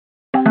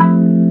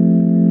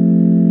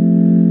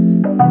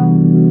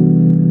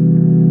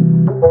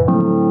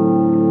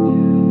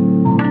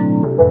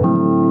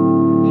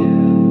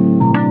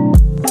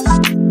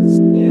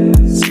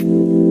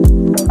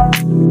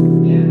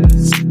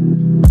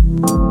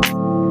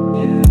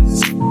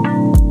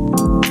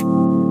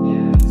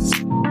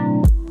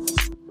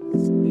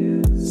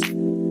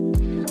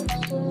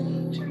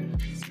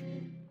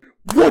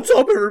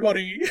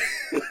everybody.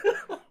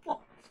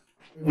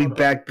 We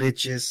back,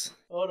 bitches.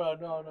 Hold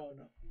on, no.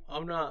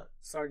 I'm not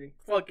starting.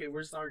 Fuck it,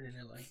 we're starting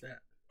it like that.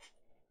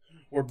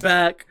 We're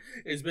back.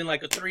 It's been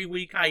like a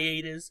 3-week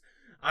hiatus.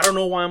 I don't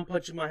know why I'm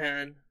punching my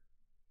hand.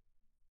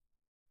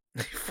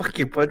 You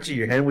fucking punching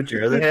your hand with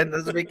your other hand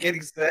doesn't make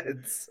any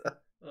sense.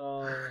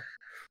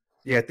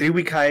 Yeah,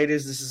 3-week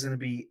hiatus. This is gonna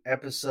be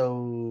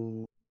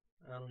episode.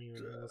 I don't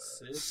even know.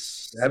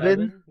 6?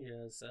 7?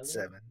 Yeah, 7.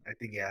 7. I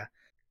think, yeah.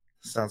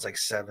 Sounds like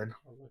 7.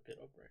 I'll look it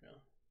up right now.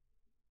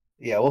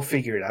 Yeah, we'll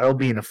figure it out. It'll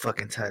be in the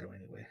fucking title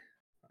anyway.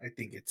 I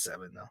think it's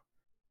 7 though.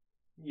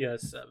 Yeah,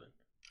 7.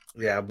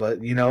 Yeah, but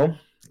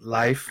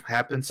life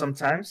happens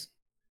sometimes.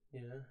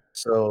 Yeah.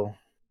 So,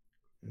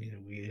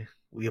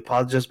 we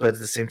apologize, but at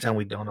the same time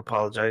we don't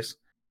apologize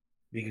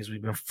because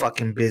we've been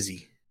fucking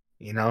busy.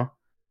 Yeah,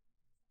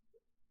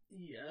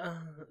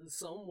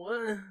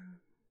 somewhat.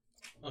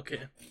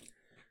 Okay.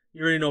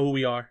 You already know who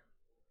we are.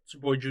 It's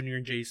your boy Junior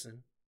and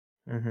Jason.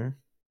 Mm-hmm.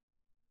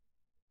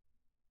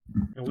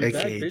 And we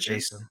AKA back,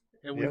 Jason.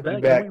 And we Yeah,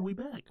 back.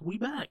 we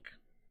back.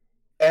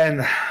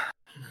 And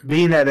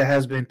being that it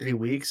has been 3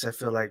 weeks, I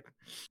feel like,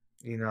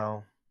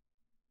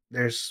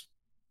 there's,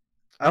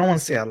 I don't want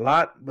to say a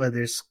lot, but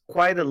there's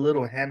quite a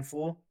little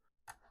handful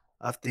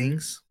of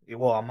things,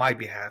 well, on my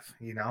behalf,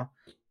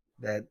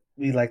 that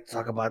we like to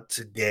talk about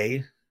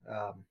today.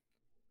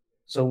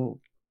 So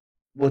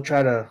we'll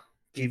try to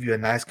give you a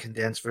nice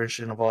condensed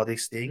version of all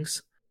these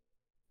things.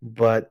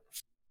 But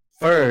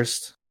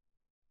first,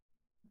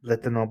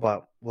 let them know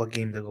about what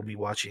game they're going to be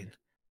watching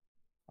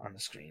on the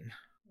screen.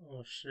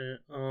 Oh, shit.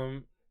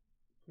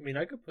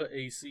 I could put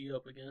AC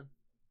up again.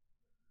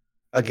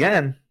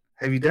 Again?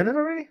 Have you done it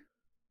already?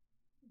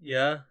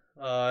 Yeah.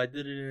 I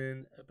did it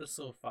in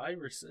episode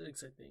 5 or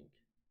 6, I think.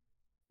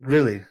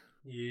 Really?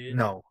 Yeah.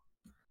 No.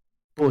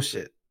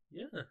 Bullshit.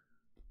 Yeah.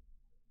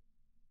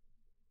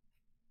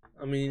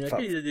 I could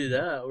either do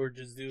that or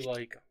just do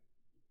like,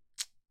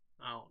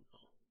 I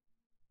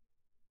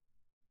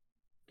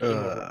don't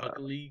know.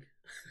 Rocket League.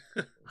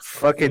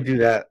 Fucking do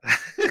that.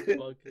 Do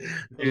like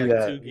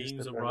 2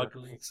 games of Rocket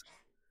League.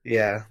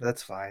 Yeah,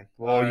 that's fine.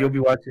 Well, you'll be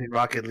watching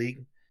Rocket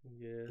League.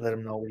 Yeah. Let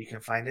them know where you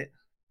can find it.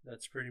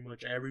 That's pretty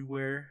much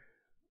everywhere.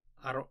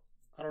 I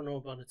don't know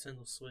about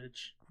Nintendo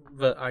Switch,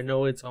 but I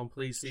know it's on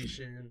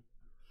PlayStation,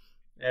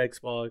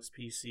 Xbox,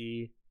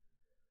 PC.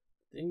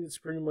 I think it's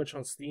pretty much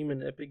on Steam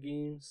and Epic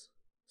Games.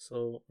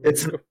 So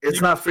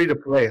it's not free to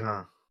play,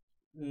 huh?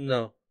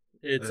 No,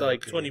 it's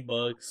like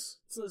 $20.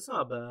 It's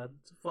not bad.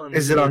 It's fun.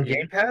 Is it on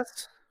Game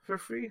Pass for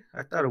free?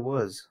 I thought it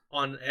was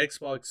on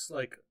Xbox,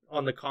 like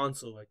on the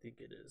console. I think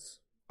it is.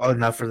 Oh,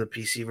 not for the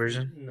PC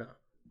version? No.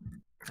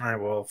 All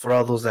right. Well, for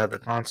all those that have the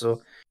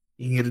console,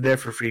 you can get it there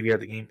for free via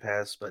the Game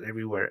Pass, but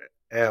everywhere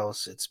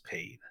else it's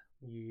paid.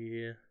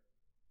 Yeah.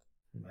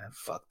 Man,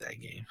 fuck that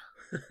game.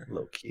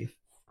 Low key.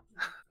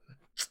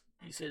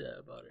 You say that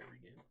about every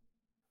game.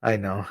 I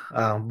know.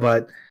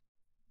 But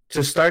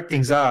to start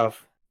things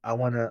off, I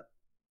wanna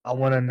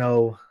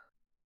know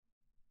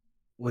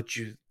what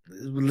you.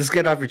 Let's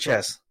get off your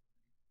chest.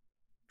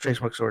 Trace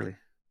McSorley.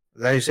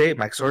 Is that how you say it?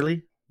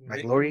 McSorley?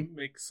 McLaurie?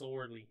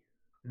 McSorley.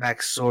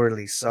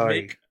 McSorley.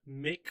 Sorry.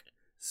 Mick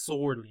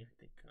Sorley. I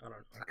think. I don't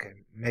know. Okay,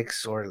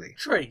 McSorley.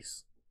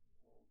 Trace.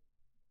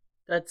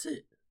 That's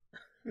it.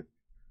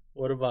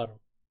 What about him?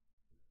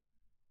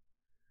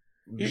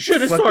 You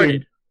should have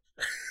started.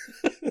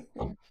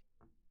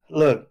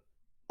 Look,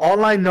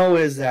 all I know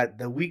is that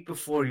the week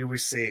before you were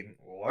saying,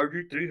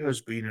 RG3 has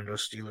beaten the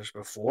Steelers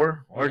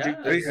before.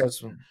 RG3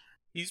 has.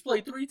 He's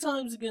played 3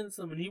 times against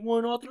them and he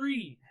won all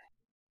 3.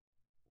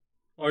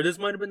 Or this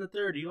might have been the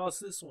 3rd. He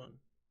lost this one.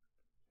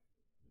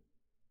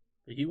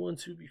 But he won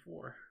 2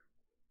 before.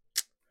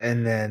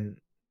 And then,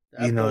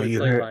 that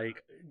you heard.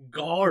 Like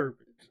garbage.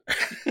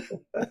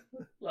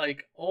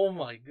 Like, oh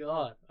my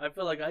god. I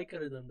feel like I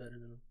could have done better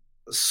than him.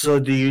 So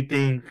do you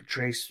think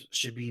Trace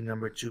should be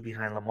number 2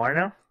 behind Lamar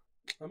now?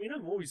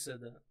 I've always said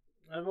that.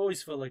 I've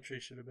always felt like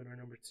Trace should have been our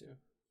number 2.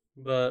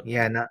 But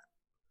yeah, not.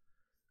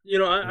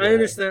 I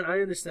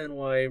understand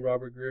why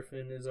Robert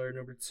Griffin is our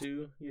number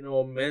 2.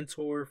 A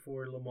mentor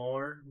for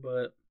Lamar,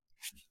 but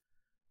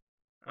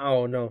I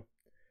don't know.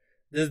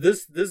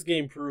 This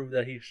game proved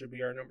that he should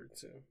be our number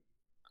 2.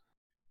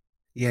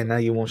 Yeah, now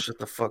you won't shut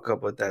the fuck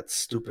up with that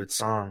stupid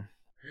song.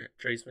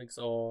 Trace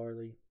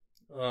McSorley.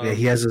 Yeah,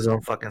 he has his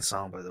own fucking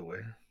song, by the way.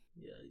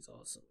 Yeah, he's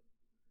awesome.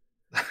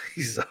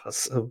 He's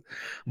awesome.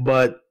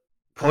 But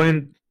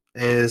point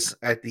is,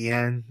 at the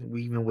end,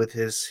 even with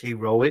his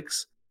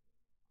heroics,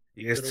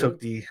 you guys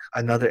took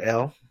another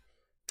L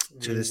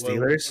to the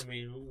Steelers.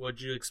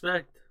 What'd you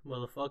expect,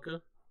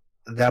 motherfucker?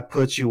 That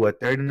puts you,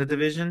 3rd in the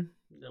division?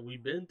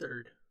 We've been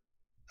 3rd.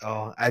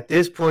 Oh, at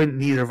this point,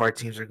 neither of our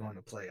teams are going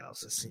to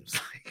playoffs, it seems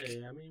like. Hey,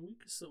 we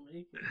can still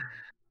make it.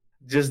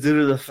 Just due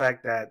to the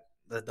fact that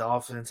the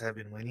Dolphins have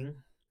been winning,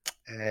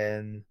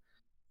 and...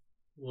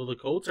 Well, the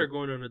Colts are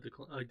going on a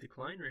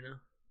decline right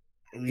now.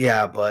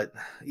 Yeah, but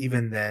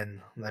even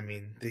then,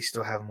 they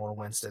still have more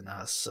wins than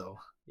us, so...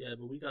 Yeah,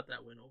 but we got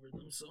that win over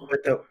them, so...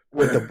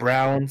 With the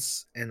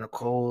Browns and the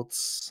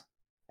Colts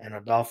and the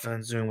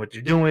Dolphins doing what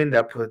they're doing.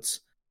 That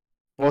puts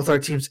both our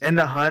teams in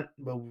the hunt,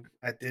 but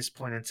at this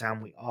point in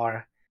time, we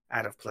are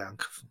out of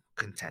playoff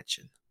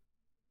contention.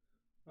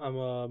 I'm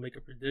gonna make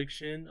a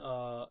prediction.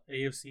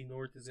 AFC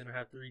North is gonna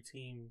have 3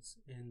 teams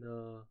in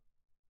the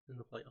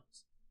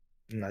playoffs.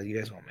 No, you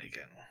guys won't make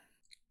it.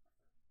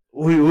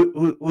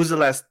 Who's the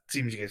last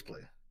team you guys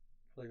play?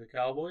 Play the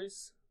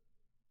Cowboys.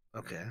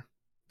 Okay,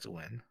 it's a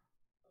win.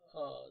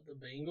 The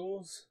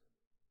Bengals.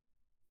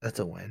 That's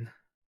a win.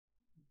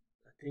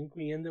 I think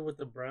we ended with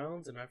the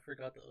Browns, and I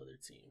forgot the other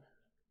team.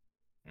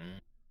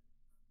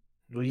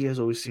 Well, you guys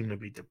always seem to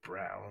beat the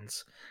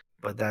Browns,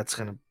 but that's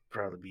gonna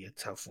probably be a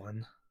tough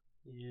one.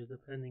 Yeah,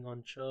 depending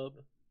on Chubb.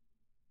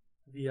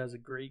 If he has a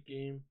great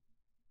game.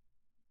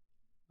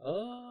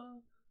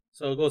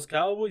 So it goes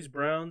Cowboys,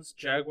 Browns,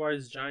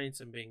 Jaguars, Giants,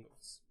 and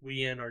Bengals.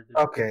 We end our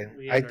division. Okay,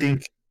 I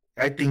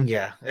think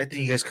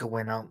you guys could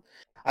win out.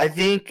 I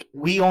think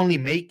we only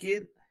make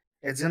it.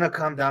 It's gonna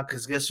come down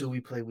because guess who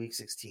we play week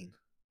 16?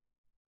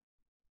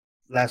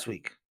 Last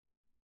week.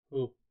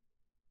 Who?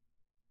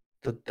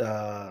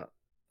 The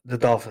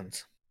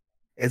Dolphins.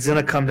 It's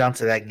gonna come down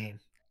to that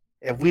game.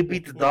 If we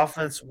beat the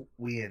Dolphins,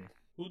 we in.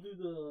 Who do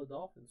the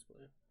Dolphins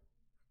play?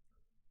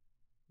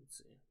 Let's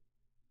see.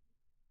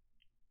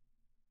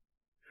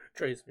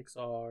 Trace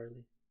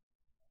McSorley.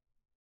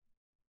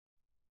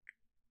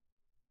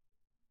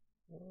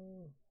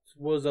 It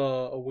was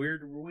a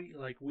weird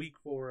week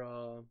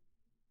for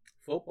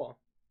football.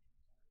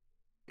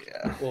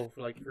 Yeah. Well,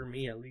 for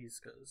me at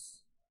least,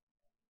 because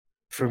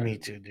for me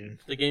too,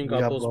 dude. The game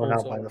got blown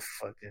out by the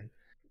fucking.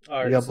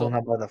 We got blown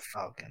out by the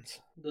Falcons.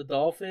 The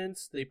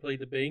Dolphins, they play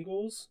the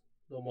Bengals.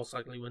 They'll most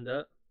likely win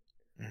that.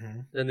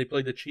 Mm-hmm. Then they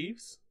play the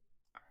Chiefs.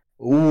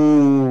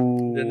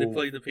 Ooh. Then they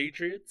play the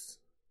Patriots.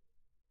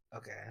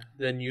 Okay.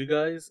 Then you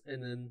guys,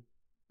 and then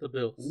the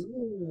Bills.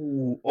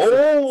 Ooh.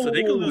 So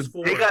they could lose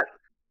 4.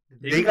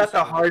 They got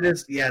the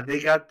hardest. Yeah, they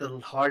got the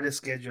hardest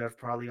schedule of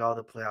probably all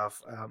the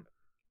playoff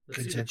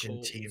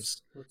contention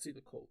teams. Let's see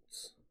the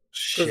Colts.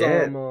 Shit.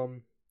 Because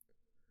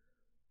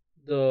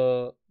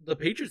the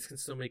Patriots can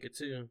still make it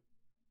too.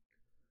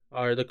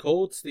 Alright, the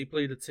Colts, they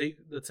play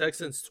the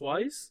Texans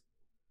twice.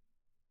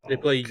 They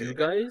play you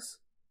guys.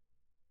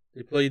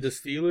 They play the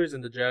Steelers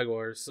and the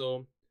Jaguars.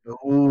 So.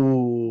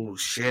 Ooh,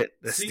 shit!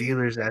 The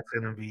Steelers. That's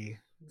gonna be.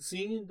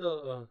 Seeing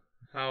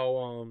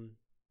how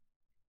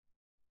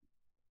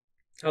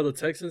the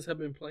Texans have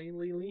been playing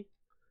lately.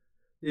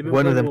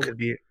 One of them could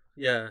be.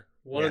 Yeah,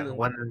 one of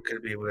them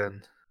could be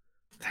win.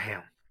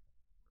 Damn.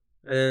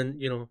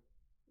 And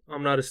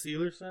I'm not a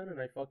Steelers fan,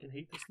 and I fucking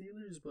hate the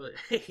Steelers. But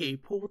hey,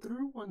 pull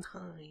through one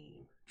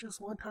time,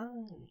 just one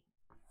time.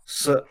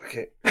 So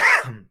okay,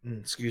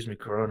 excuse me,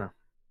 Corona.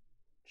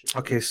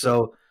 Okay,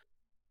 so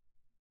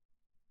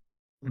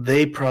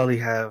they probably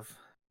have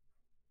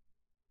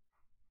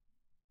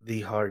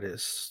the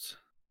hardest.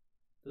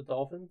 The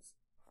Dolphins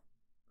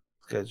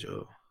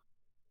schedule.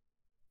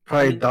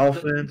 Probably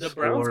Dolphins. The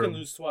Browns can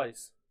lose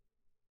twice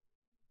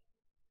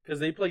because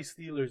they play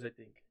Steelers, I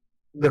think.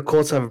 The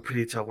Colts have a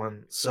pretty tough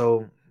one.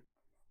 So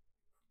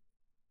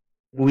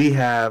we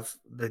have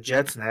the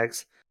Jets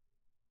next,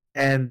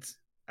 and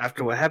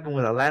after what happened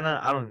with Atlanta,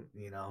 I don't,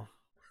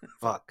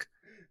 fuck.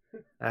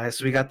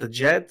 So we got the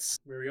Jets.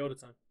 Mariota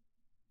time.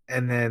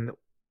 And then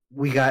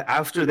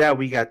after that,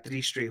 we got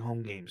 3 straight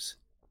home games.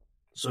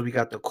 So we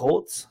got the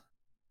Colts,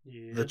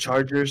 the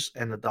Chargers,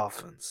 and the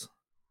Dolphins.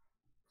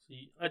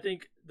 See, I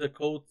think the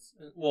Colts,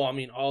 well, I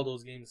mean, all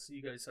those games,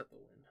 you guys have to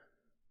win.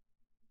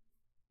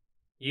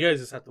 You guys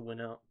just have to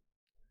win out.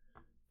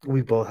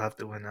 We both have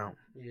to win out.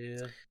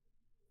 Yeah.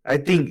 I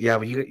think,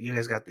 but you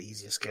guys got the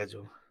easiest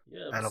schedule.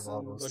 Yeah, out of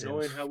all those but teams.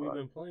 knowing how we've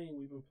been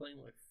playing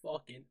like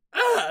fucking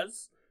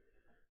ass.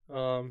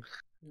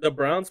 The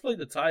Browns play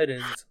the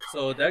Titans,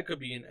 so that could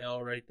be an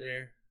L right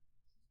there.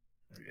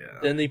 Yeah.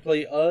 Then they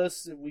play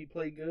us. If we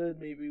play good,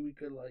 maybe we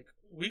could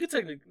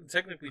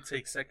technically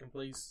take second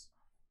place.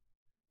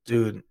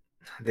 Dude,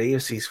 the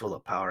AFC's full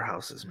of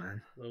powerhouses,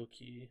 man. Low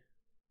key.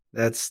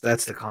 That's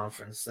the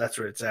conference. That's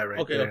where it's at there.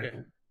 Okay.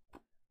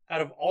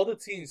 Out of all the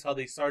teams, how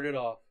they started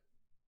off,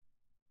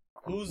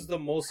 who's the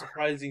most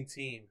surprising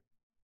team?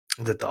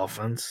 The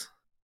Dolphins.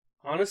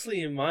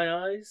 Honestly, in my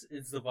eyes,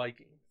 it's the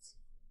Vikings.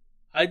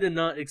 I did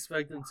not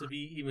expect them to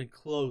be even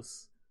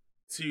close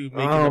to making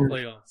the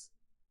playoffs.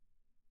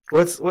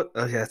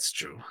 Yeah, that's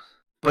true.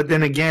 But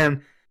then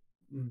again,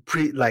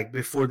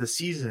 before the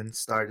season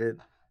started,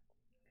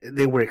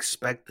 they were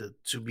expected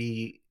to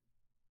be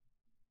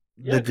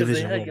the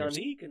division winners. Yeah, because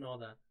they had Yannick and all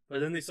that. But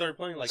then they started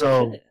playing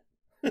shit.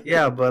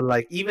 Yeah,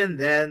 but even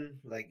then,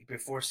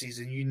 before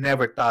season, you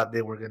never thought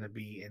they were gonna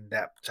be in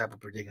that type of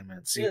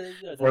predicament. See,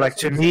 or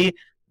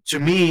to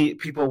me,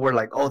 people were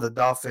like, "Oh, the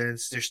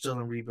Dolphins, they're still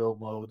in rebuild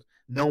mode."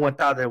 No one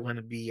thought they were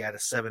gonna be at a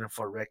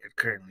 7-4 record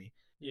currently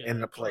in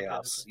the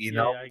playoffs. Okay. You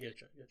know, I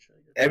get you.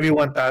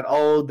 Everyone thought,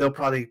 "Oh, they'll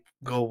probably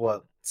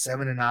go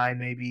 7-9,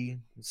 maybe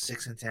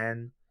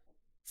 6-10,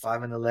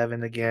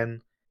 5-11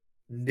 again."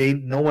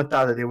 No one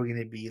thought that they were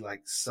gonna be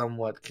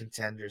somewhat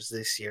contenders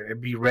this year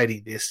and be ready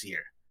this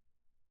year.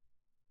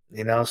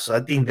 You know, so I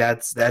think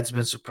that's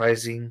been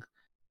surprising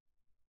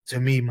to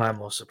me. My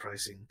most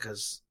surprising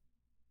because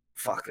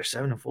fuck, they're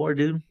 7-4,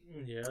 dude.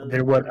 Yeah, they're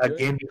They're what, pretty a good.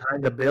 game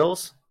behind the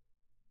Bills.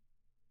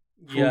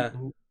 Who Yeah,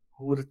 who,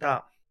 who would have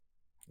thought?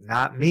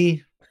 Not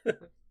me.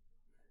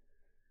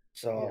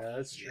 So yeah,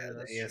 that's yeah, true.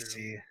 That's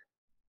true.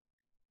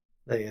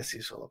 The AFC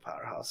is full of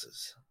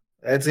powerhouses.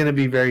 It's gonna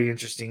be very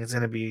interesting. It's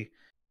gonna be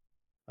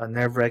a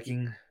nerve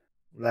wracking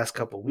last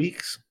couple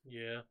weeks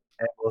Yeah.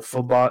 with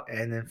football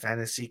and in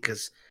fantasy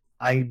because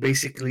I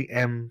basically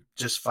am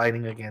just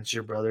fighting against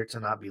your brother to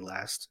not be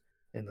last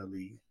in the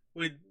league.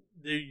 Wait,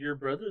 did your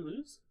brother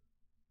lose?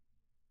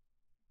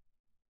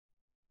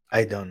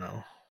 I don't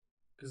know.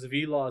 Because if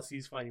he lost,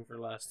 he's fighting for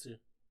last too.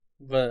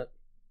 But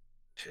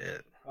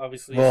Shit.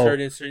 obviously, Well,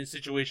 certain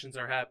situations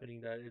are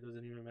happening that it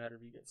doesn't even matter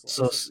if he gets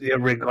so last. yeah,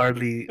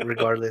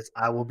 regardless,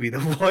 I will be the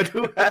one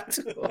who had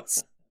to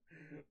lose.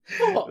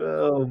 Fuck.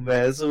 Oh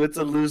man, so it's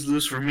a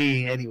lose for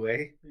me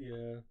anyway.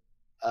 Yeah.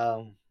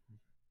 Um,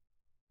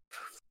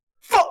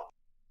 fuck.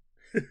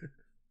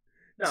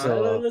 Now,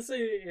 So let's say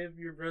if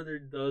your brother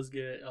does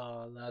get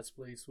last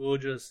place, we'll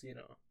just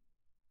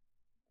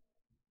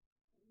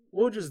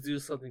do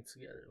something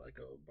together, like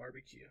a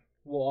barbecue.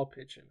 We'll all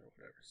pitch in or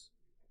whatever.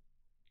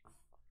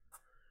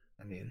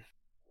 I mean,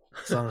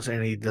 as long as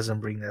Ernie doesn't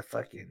bring that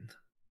fucking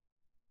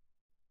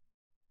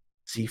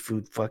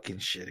seafood fucking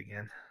shit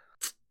again.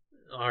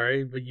 All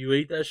right, but you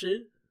ate that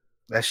shit.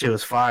 That shit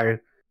was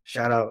fire.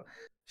 Shout out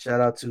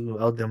to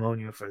El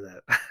Demonio for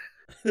that.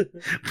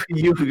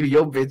 Your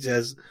bitch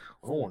ass,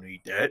 I don't want to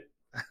eat that.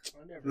 I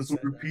never Let's said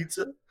order that.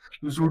 pizza.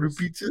 Let's I order never,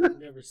 pizza. I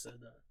never said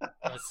that.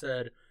 I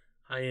said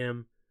I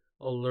am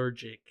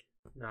allergic.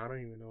 No, I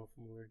don't even know if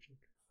I'm allergic.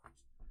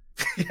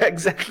 Yeah,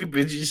 exactly,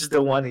 bitch. You just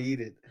don't want to eat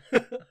it.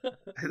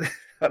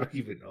 I don't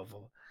even know.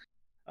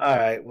 All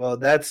right, well,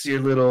 that's your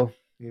little.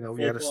 You know,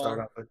 we got to start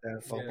Football. off with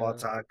that football Yeah.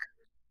 talk.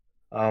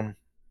 Um,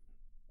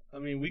 I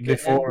mean, we could end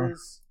before,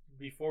 this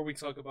before we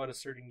talk about a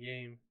certain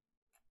game.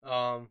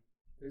 Um,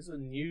 there's a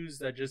news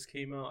that just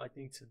came out. I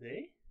think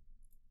today,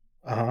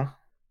 uh huh,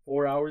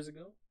 4 hours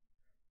ago.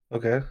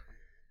 okay,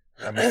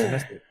 I must have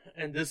missed it.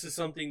 And this is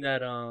something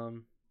that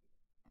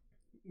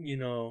you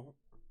know,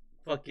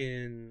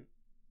 fucking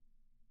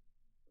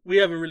we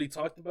haven't really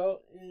talked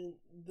about in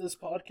this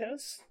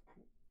podcast.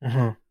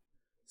 Uh-huh.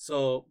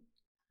 So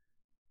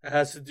it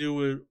has to do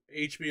with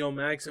HBO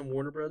Max and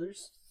Warner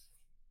Brothers.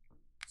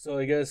 So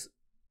I guess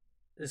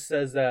it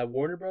says that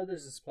Warner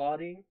Brothers is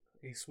plotting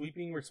a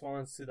sweeping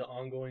response to the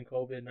ongoing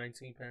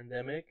COVID-19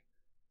 pandemic.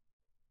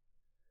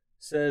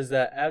 Says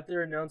that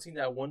after announcing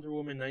that Wonder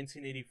Woman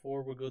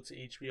 1984 will go to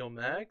HBO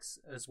Max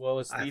as well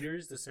as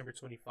theaters December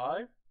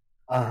 25,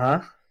 Uh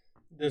huh.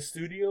 the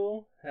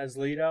studio has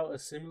laid out a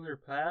similar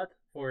path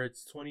for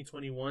its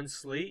 2021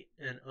 slate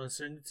and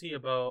uncertainty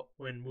about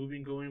when movie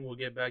going will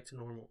get back to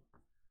normal.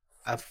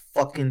 I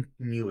fucking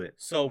knew it.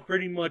 So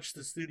pretty much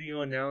the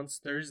studio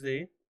announced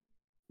Thursday.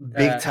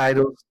 Big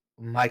titles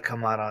might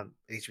come out on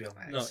HBO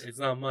Max. No, it's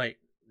not might.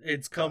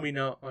 It's coming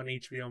out on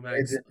HBO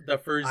Max the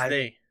first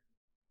day.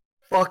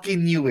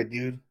 Fucking knew it,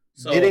 dude.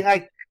 So, Didn't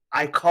I?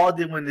 I called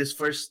it when this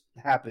first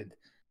happened.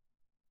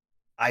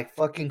 I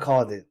fucking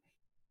called it.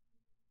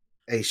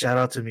 Hey, shout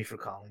out to me for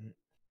calling.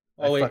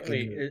 Oh wait.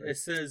 It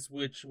says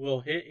which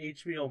will hit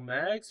HBO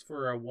Max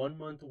for a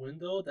 1-month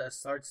window that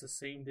starts the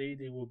same day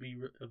they will be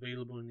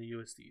available in the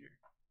US theater.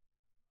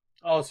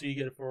 Oh, so you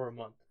get it for a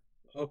month.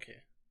 Okay.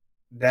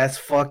 That's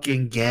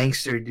fucking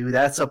gangster, dude.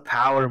 That's a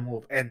power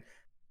move. And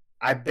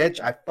I bet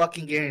you, I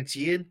fucking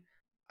guarantee it.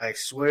 I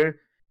swear,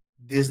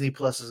 Disney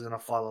Plus is gonna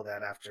follow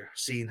that after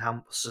seeing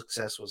how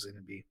successful it's gonna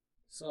be.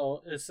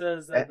 So it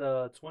says that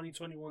the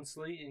 2021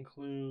 slate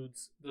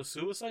includes The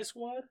Suicide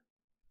Squad,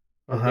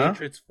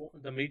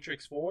 The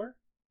Matrix 4,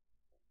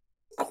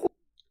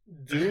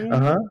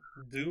 Dune,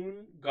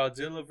 Dune,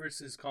 Godzilla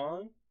vs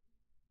Kong,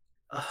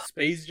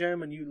 Space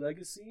Jam: A New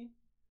Legacy.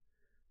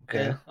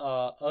 Okay. And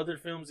other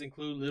films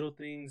include Little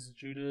Things,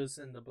 Judas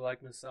and the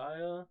Black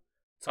Messiah,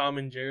 Tom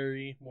and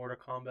Jerry, Mortal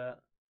Kombat.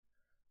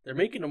 They're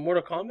making a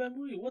Mortal Kombat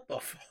movie? What the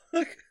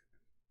fuck?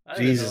 I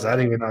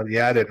didn't even know.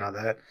 Yeah, I didn't know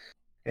that.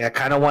 Yeah, I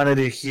kind of wanted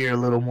to hear a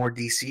little more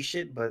DC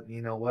shit, but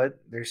you know what?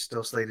 They're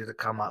still slated to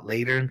come out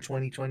later in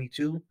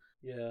 2022.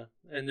 Yeah,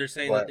 and they're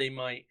saying that they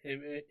might,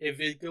 if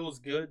it goes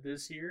good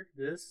this year,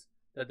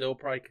 that they'll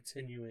probably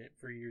continue it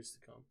for years to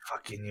come.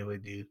 Fucking knew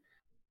it, dude.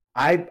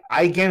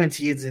 I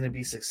guarantee it's gonna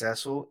be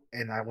successful,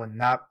 and I would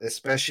not,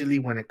 especially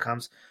when it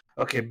comes.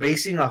 Okay,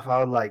 basing off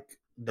how like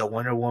the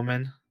Wonder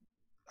Woman,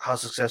 how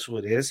successful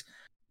it is,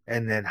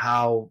 and then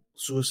how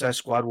Suicide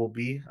Squad will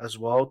be as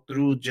well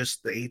through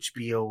just the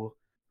HBO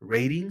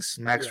ratings,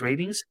 max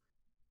ratings.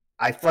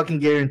 I fucking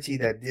guarantee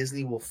that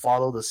Disney will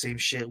follow the same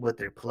shit with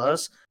their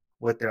Plus,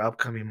 with their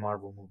upcoming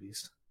Marvel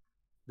movies.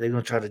 They're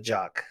gonna try to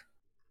jock.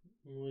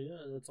 Well, yeah,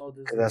 that's all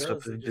Disney does.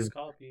 What they just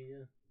copy,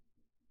 yeah.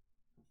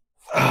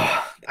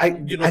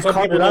 Some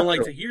people don't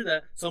like to hear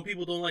that. Some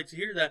people don't like to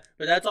hear that,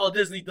 but that's all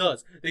Disney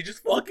does. They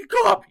just fucking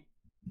copy.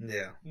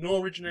 Yeah.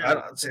 No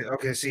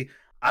originality.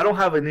 I don't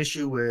have an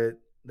issue with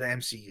the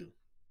MCU.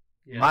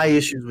 Yeah. My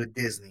issue is with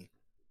Disney.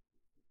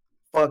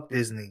 fuck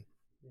Disney.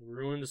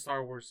 Ruined the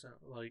Star Wars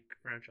like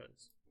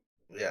franchise.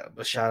 Yeah,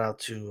 but shout out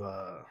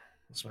to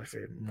what's my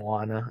favorite,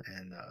 Moana,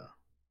 and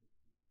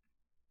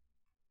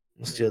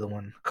what's the other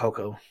one,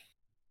 Coco.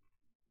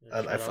 Yeah,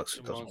 I shout out fucks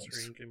to with those Monster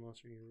ones. Inc. and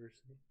Monster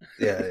University.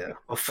 Yeah, yeah.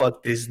 Well,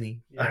 fuck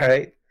Disney. All Yeah.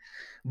 right.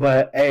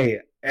 But hey,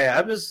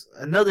 I'm just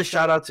another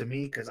shout out to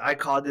me because I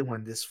called it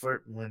when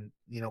when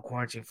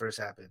quarantine first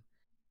happened.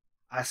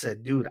 I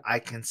said, dude, I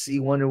can see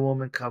Wonder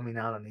Woman coming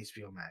out on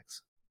HBO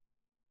Max.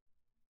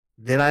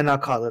 Did I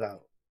not call it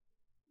out?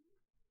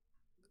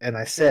 And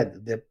I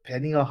said,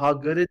 depending on how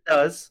good it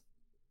does,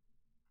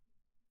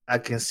 I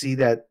can see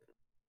that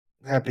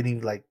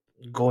happening, like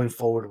going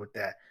forward with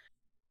that.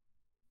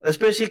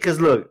 Especially because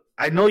look,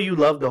 I know you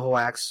love the whole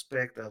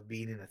aspect of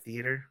being in a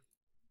theater,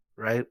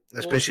 right? Well,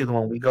 Especially the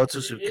one we go to,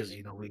 because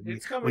it, we it's we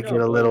coming get out a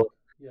both. little.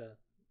 Yeah,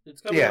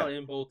 it's coming Yeah. out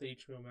in both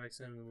HBO Max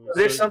and Hulu.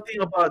 There's So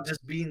something about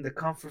just being the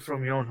comfort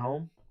from your own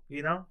home,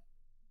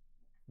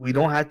 We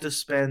don't have to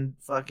spend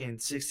fucking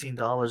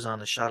 $16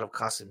 on a shot of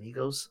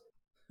Casamigos.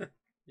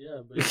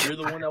 yeah, but you're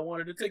the one that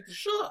wanted to take the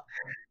shot.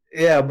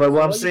 Yeah, but what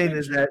So I'm why you saying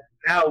is bitching? that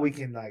now we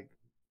can like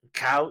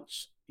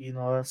couch,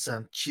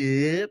 some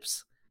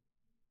chips,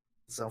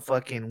 some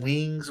fucking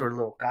wings or a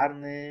little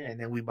carne, and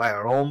then we buy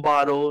our own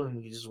bottle and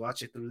we just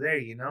watch it through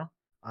there,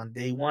 on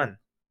day one.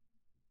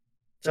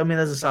 Tell me it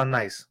doesn't sound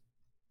nice.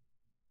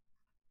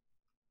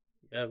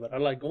 Yeah, but I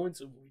like going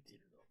to a movie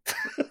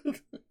theater though.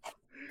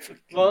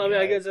 Well, I mean,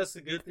 I guess that's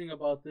the good thing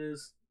about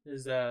this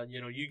is that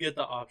you get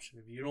the option.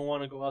 If you don't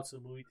want to go out to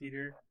the movie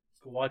theater,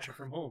 go watch it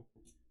from home.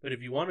 But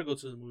if you want to go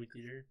to the movie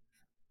theater,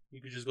 you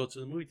could just go to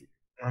the movie theater.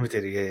 Let me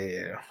tell you,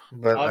 yeah.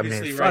 But I mean,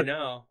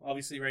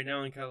 Obviously, right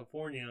now in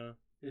California,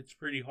 it's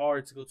pretty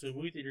hard to go to a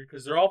movie theater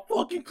because they're all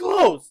fucking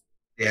closed.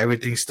 yeah,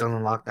 everything's still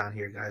in lockdown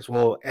here, guys.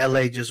 Well, On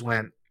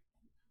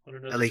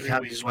another LA three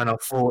County just weeks. went on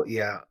full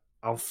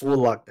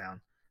lockdown.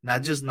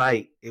 Not just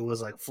night, it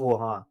was like full,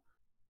 huh?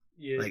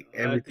 Yeah, Like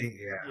everything,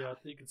 yeah. I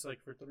think it's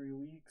like for 3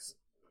 weeks,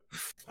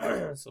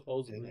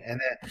 supposedly.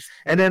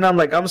 And then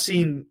I'm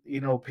seeing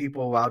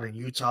people out in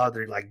Utah.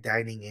 They're like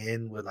dining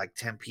in with like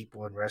 10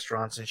 people in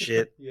restaurants and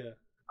shit. Yeah.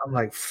 I'm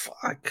like,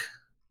 fuck.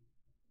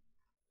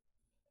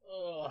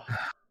 Ugh.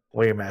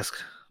 Wear your mask.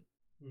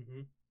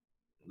 Mm-hmm.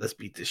 Let's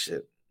beat this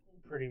shit.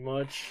 Pretty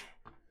much.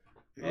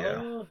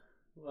 Yeah.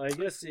 Well, I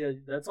guess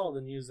that's all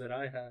the news that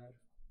I had.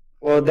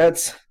 Well,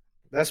 that's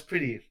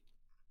pretty.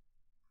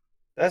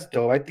 That's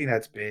dope. I think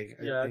that's big.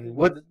 Yeah, I I think think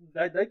what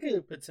that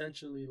could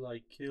potentially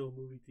like kill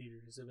movie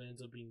theaters if it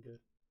ends up being good.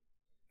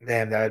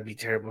 damn, that would be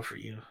terrible for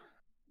you.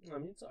 I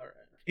mean, it's all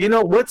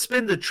right. What's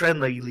been the trend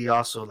lately?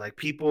 Also, like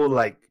people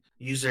like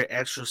use their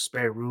extra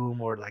spare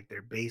room or like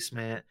their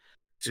basement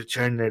to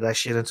turn that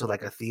shit into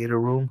like a theater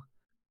room.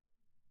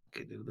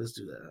 Okay, dude, let's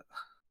do that.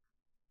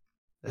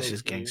 That's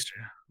just Okay. gangster.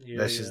 Yeah,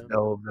 That's yeah. just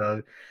dope,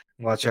 dog.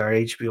 Watch our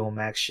HBO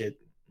Max shit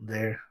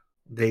there,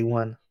 day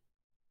one.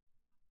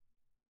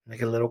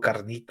 Make a little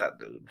carnita,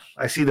 dude.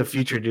 I see the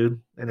future, dude,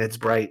 and it's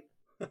bright.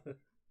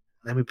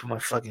 Let me put my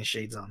fucking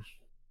shades on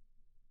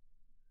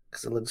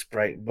because it looks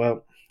bright.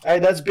 But hey,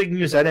 that's big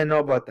news. I didn't know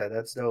about that.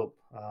 That's dope.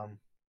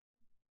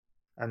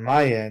 On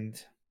my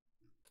end,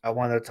 I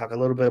want to talk a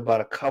little bit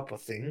about a couple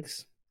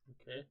things.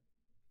 Okay.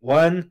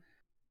 One,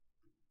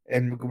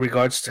 in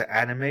regards to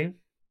anime,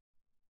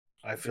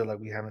 I feel like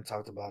we haven't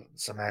talked about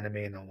some anime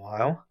in a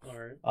while. All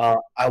right.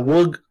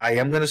 I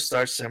am gonna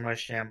start Samurai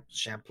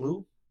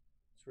Shampoo,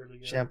 It's really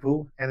good.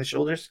 Shampoo, Head and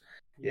Shoulders.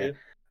 Yeah, Yeah.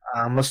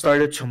 I'm gonna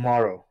start it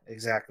tomorrow.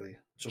 Exactly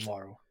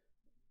tomorrow.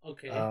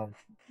 Okay.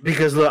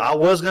 Because look, I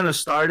was gonna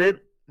start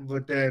it,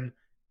 but then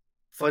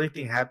funny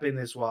thing happened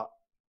is while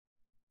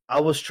I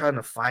was trying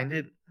to find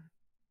it.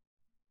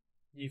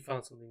 You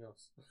found something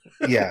else.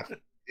 Yeah,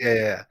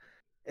 yeah.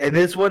 And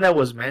it's one that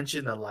was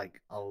mentioned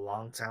like a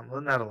long time,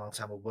 well, not a long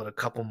time ago, but a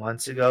couple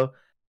months ago,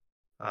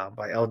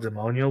 by El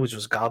Demonio, which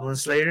was Goblin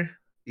Slayer.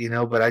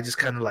 But I just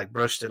kind of like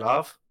brushed it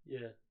off,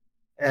 Yeah.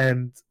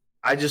 and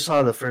I just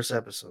saw the first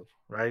episode.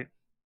 Right,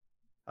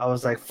 I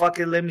was like, "Fuck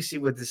it, let me see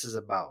what this is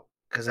about,"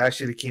 because I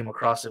actually came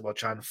across it while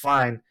trying to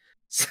find.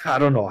 I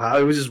don't know how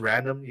it was just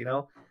random.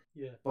 Yeah.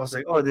 I was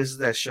like, "Oh, this is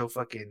that show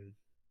fucking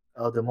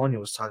El Demonio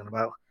was talking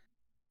about."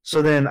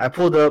 So then I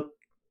pulled up.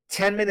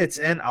 10 minutes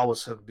in, I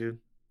was hooked, dude.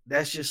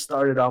 That just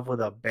started off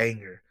with a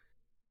banger.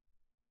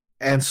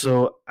 And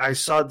so I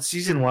saw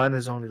season one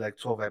is only like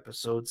 12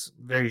 episodes,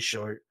 very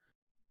short.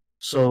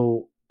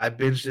 So I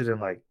binged it in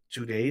like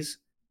 2 days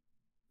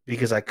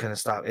because I couldn't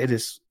stop. It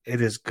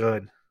is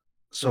good.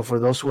 So for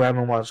those who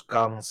haven't watched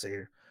Goblin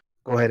Slayer,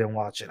 go ahead and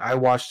watch it. I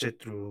watched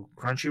it through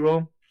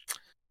Crunchyroll.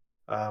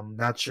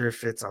 Not sure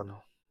if it's on,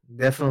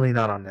 definitely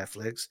not on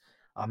Netflix.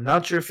 I'm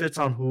not sure if it's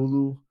on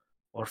Hulu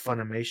or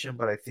Funimation,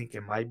 but I think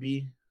it might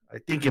be. I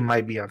think it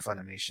might be on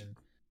Funimation.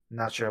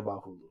 Not sure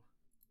about Hulu.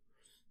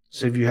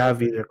 So if you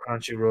have either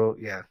Crunchyroll,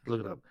 yeah, look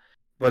it up.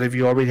 But if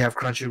you already have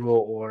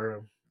Crunchyroll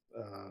or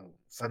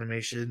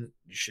Funimation,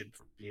 you should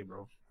be able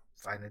to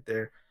find it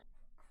there.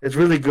 It's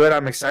really good.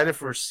 I'm excited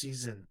for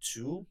season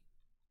 2.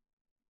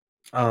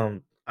 I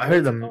heard What's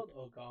it the called?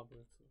 Oh,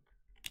 Goblin.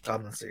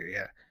 Goblin Slayer.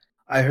 Yeah,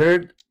 I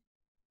heard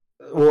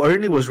Well,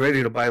 Ernie was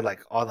ready to buy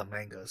like all the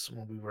mangas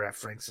when we were at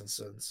Franks and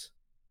Sons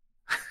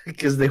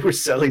because they were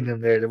selling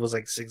them there. There was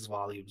like 6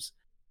 volumes.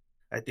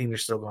 I think they're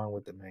still going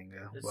with the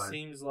manga, It but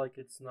seems like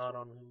it's not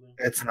on Hulu.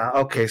 it's not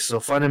okay. So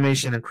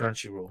Funimation and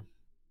Crunchyroll.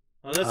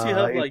 Unless you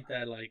have It, like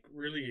that like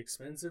really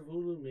expensive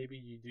Hulu, maybe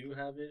you do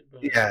have it,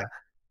 but yeah.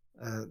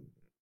 Uh,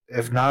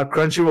 if not,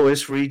 Crunchyroll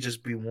is free.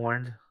 Just be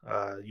warned.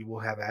 You will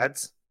have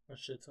ads a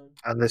shit ton.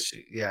 unless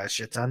a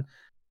shit ton.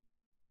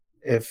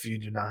 If you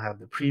do not have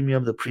the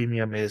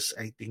premium is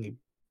I think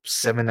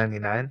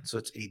 $7.99, so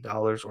it's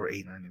 $8 or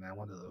 $8.99.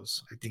 One of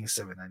those. I think it's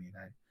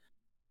 $7.99.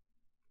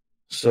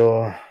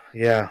 So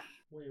yeah,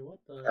 Wait, what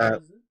the uh, hell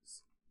is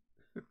this?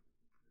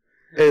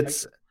 I,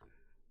 it's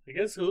I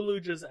guess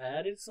Hulu just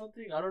added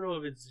something. I don't know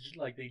if it's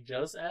like they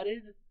just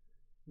added,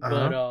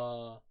 but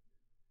uh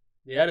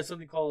they added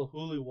something called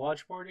Hulu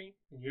Watch Party.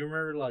 And you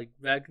remember like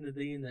back in the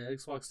day in the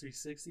Xbox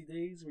 360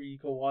 days where you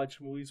go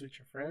watch movies with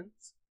your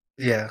friends?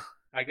 yeah.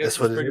 I guess That's it's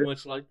what pretty it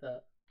much like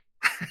that.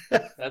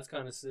 is. That's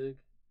kind of sick.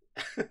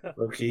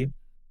 Okay.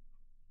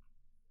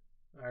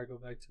 Alright, go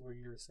back to what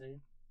you were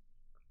saying.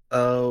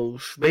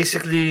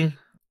 Basically,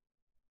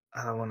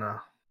 I don't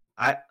wanna.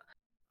 I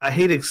I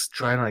hate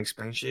trying to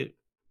explain shit,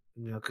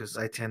 because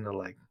I tend to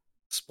like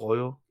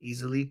spoil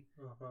easily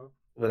Uh huh.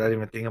 without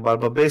even thinking about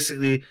it. But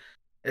basically,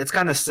 it's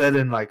kind of set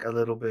in like a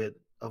little bit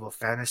of a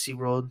fantasy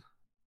world,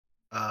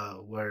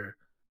 where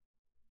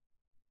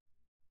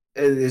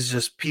it is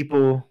just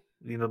people,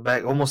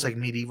 back almost like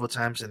medieval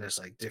times, and there's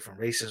like different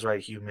races, right?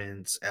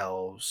 Humans,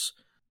 elves,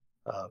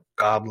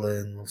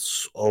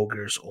 goblins,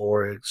 ogres,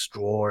 orcs,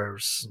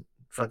 dwarves,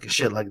 fucking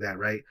shit like that,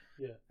 right?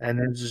 Yeah. And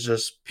then there's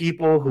just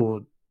people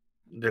who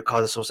they're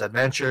called the Souls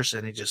Adventures,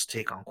 and they just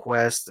take on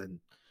quests and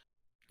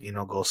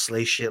go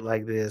slay shit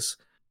like this.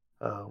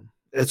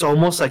 It's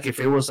almost like if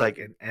it was like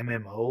an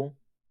MMO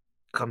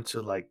come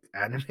to like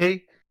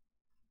anime.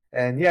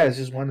 And yeah, it's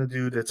just one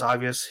dude. It's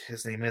obvious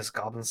his name is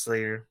Goblin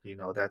Slayer.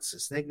 That's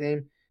his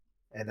nickname,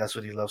 and that's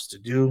what he loves to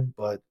do.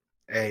 But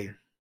hey,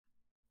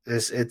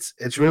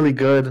 it's really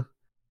good.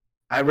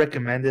 I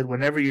recommend it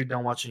whenever you're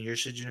done watching your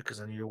shit,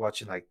 because I know you're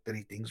watching like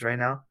 30 things right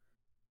now.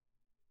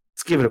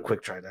 Let's give it a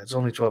quick try. That it's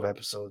only 12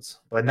 episodes,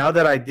 but now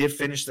that I did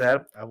finish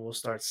that, I will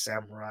start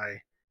Samurai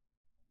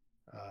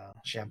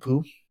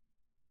Shampoo.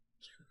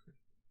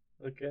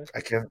 Okay. I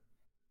can,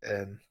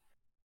 and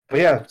but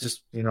yeah,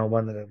 just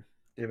wanted to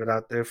give it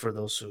out there for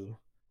those who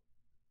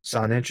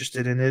sound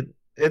interested in it.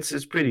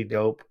 It's pretty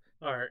dope.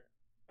 Alright.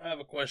 I have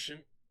a question.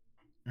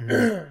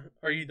 Mhm.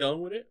 Are you done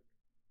with it?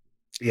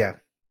 Yeah,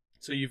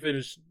 So you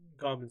finished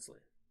Goblin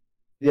Slayer.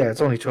 yeah. It's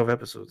only 12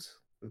 episodes,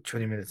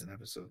 20 minutes an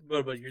episode.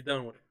 But you're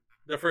done with it.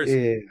 The first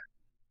one. Yeah,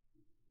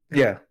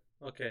 yeah.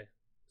 Okay.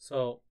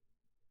 So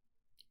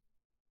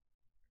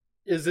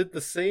is it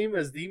the same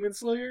as Demon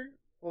Slayer?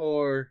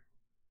 Or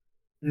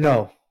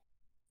No,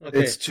 okay.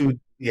 it's two.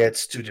 Yeah,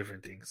 it's two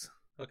different things.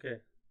 Okay.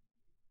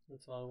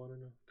 That's all I want to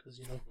know. Because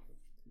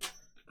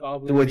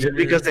Goblin Well, just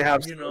because Demon, they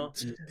have,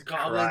 Jesus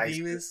Goblin Christ.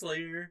 Demon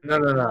Slayer. No,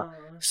 no, Come no.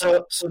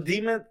 on. So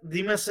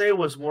Demon Slayer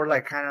was more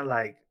like kind of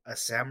like a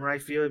samurai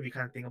feel if you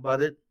kind of think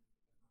about it.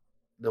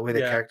 The way the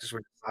Yeah. characters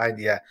were designed,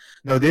 yeah.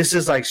 No, this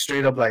is like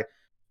straight up like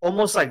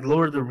almost like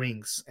Lord of the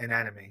Rings in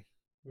anime.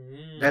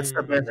 That's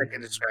the best I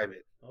can describe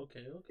it.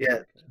 Okay. Yeah,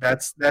 Okay.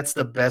 that's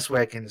the best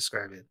way I can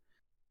describe it.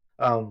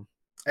 Um,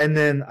 and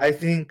then I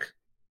think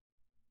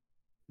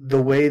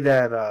the way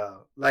that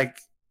like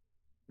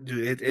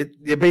dude,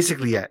 it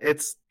basically, yeah,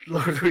 it's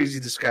Lord of the Rings,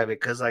 you describe it,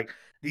 because like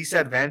these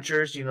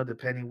adventures,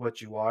 depending what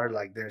you are,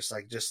 like there's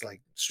like just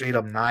like straight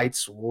up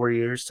knights,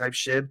 warriors type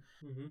shit.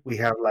 Mm-hmm. We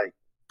have like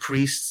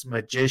priests,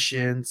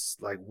 magicians,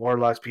 like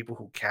warlocks, people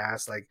who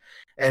cast, like,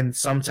 and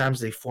sometimes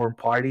they form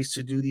parties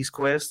to do these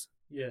quests,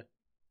 Yeah.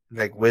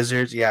 like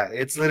wizards. Yeah,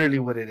 it's literally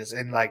what it is,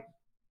 and like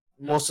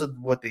most of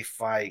what they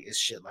fight is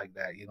shit like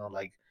that,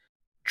 like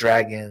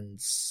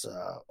dragons,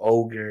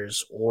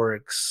 ogres,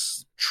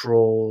 orcs,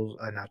 trolls,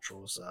 not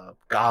trolls,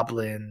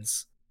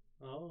 goblins,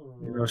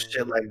 Oh.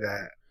 shit like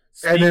that.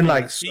 And then Speaking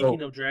like speaking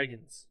so, of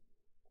dragons,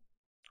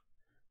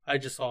 I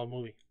just saw a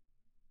movie.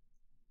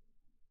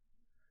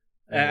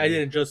 I movie,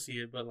 didn't just see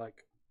it, but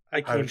like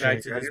I How to came Train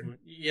back Your to this Dragon. movie.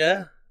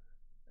 Yeah,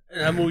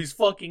 and that movie's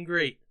fucking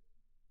great.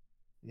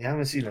 Yeah, I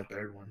haven't seen the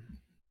third one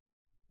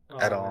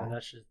at Oh man, all.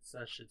 that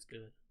shit's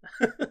good.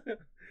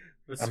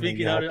 But I mean,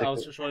 speaking yeah, of I it, I think.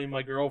 was just showing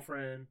my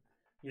girlfriend,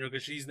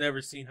 because she's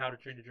never seen How to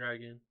Train a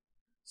Dragon.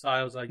 So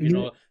I was like,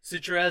 You,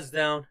 sit your ass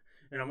down,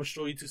 and I'm gonna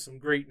show you to some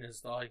greatness,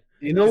 dog.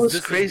 you know Because what's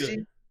this is good.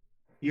 crazy?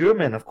 You're a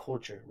man of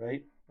culture,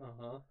 right? Uh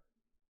huh.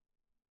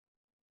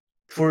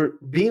 For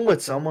being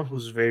with someone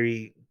who's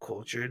very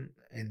cultured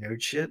and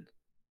nerd shit,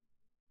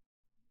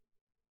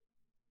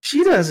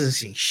 she doesn't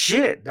see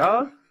shit,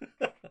 dog.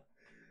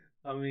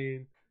 I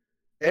mean,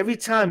 Every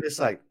time it's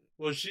like,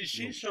 well, she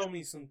you, showed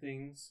me some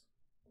things,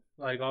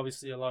 like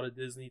obviously a lot of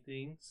Disney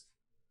things,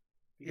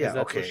 because yeah,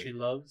 that's what okay. she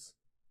loves.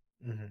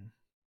 Hmm.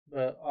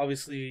 But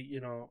obviously,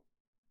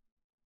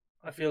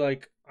 I feel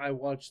like I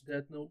watched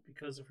Death Note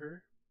because of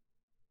her,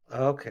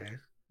 Okay.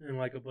 and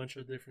like a bunch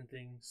of different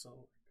things.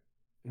 So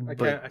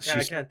but I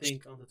can't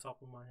think on the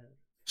top of my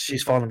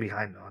she's falling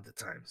behind all the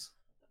times.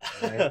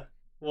 Right? head.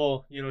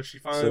 Well, you know, she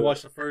finally So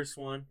watched the first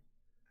one.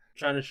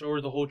 Trying to show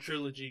her the whole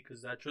trilogy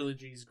because that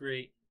trilogy is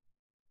great.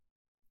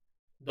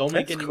 Don't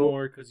make that's any cool.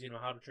 more because you know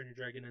How to Train Your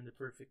Dragon ended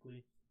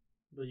perfectly.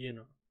 But you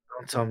know,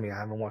 Don't tell me I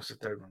haven't watched the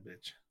third one,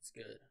 bitch. it's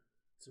good.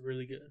 It's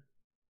really good.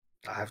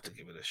 I have to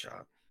give it a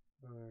shot.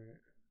 All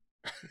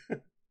right.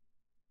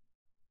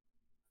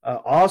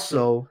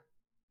 Also,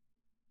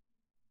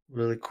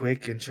 really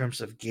quick in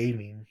terms of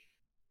gaming,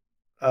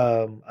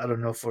 I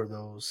don't know for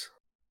those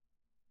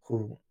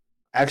who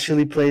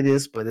actually play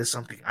this, but it's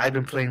something I've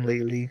been playing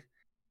lately.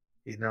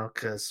 You know,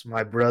 because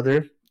my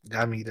brother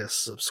got me to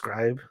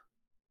subscribe,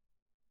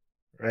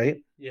 right?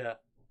 Yeah.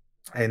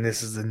 And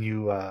this is the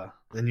new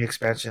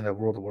expansion of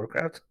World of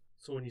Warcraft.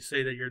 So when you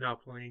say that you're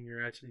not playing,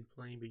 you're actually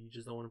playing, but you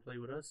just don't want to play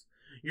with us.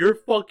 You're a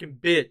fucking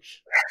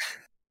bitch.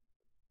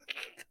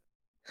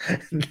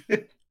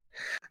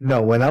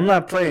 No, when I'm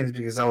not playing, it's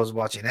because I was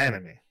watching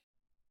anime. You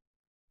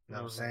know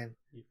what I'm saying?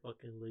 You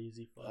fucking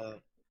lazy fuck.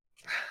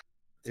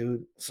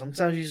 Dude,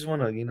 sometimes you just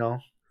want to,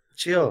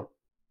 chill.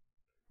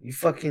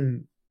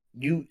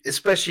 You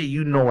especially,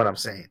 you know what I'm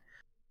saying.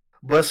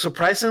 But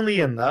surprisingly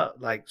enough,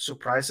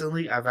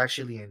 I've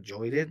actually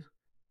enjoyed it.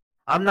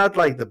 I'm not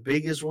like the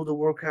biggest World of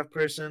Warcraft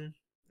person,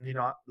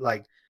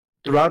 like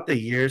throughout the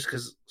years,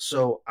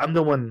 so I'm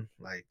the one,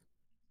 like,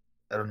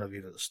 I don't know if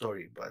you know the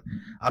story, but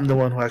I'm the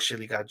one who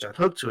actually got John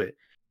hooked to it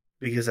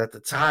because at the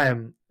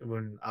time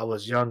when I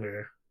was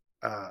younger,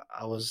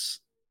 I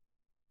was,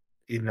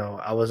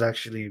 I was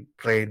actually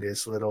playing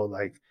this little,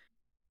 like,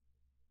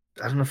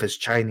 I don't know if it's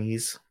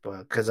Chinese, but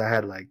because I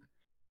had like,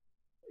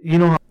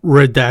 how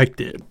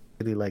Redacted.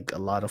 really like a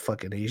lot of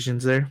fucking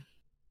Asians there.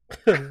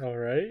 All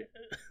right.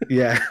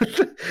 Yeah.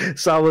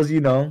 So I was,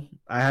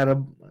 I had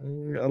a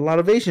lot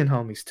of Asian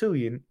homies too,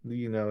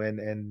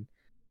 and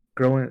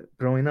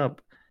growing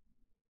up.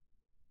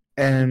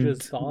 You And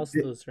just tossed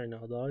us right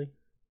now, dog.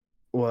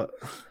 what?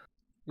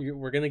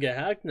 We're gonna get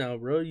hacked now,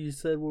 bro. You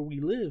said where we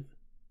live.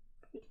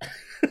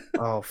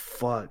 Oh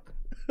fuck.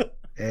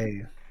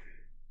 Hey.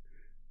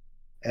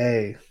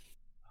 Hey.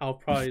 I'll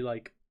probably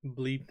like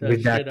bleep that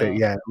shit Redacted, out.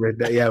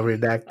 yeah.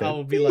 Redacted. I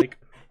will be like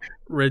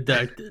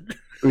redacted.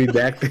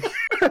 Redacted.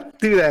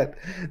 Do that.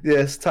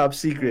 Yes, top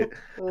secret.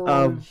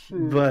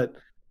 But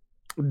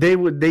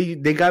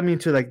they got me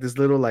into like this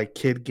little like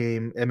kid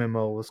game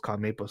MMO. It was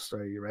called Maple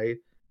Story, right?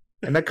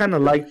 And I kind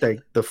of liked like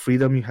the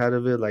freedom you had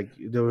of it. Like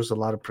there was a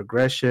lot of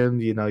progression.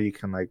 You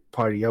can like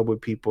party up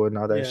with people and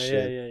all that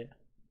shit. Yeah.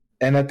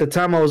 And at the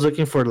time, I was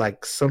looking for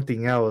like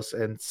something else,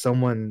 and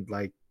someone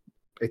like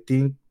I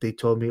think they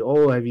told me,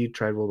 "Oh, have you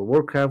tried World of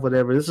Warcraft?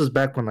 Whatever." This was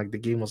back when like the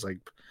game was like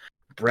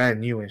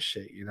brand new and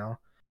shit.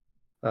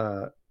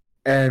 Uh,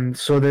 and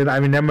so then I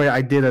remember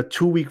I did a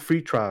 2-week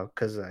free trial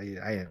because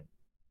I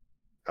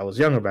was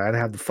younger, but I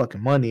didn't have the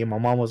fucking money, and my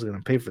mom wasn't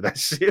gonna pay for that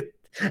shit.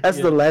 That's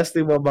the last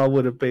thing my mom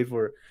would have paid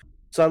for.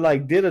 So I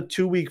like did a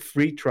 2-week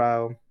free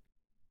trial,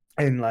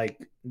 and like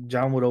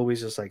John would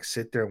always just like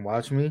sit there and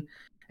watch me.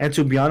 And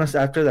to be honest,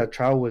 after that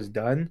trial was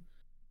done,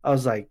 I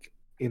was like,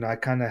 I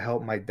kind of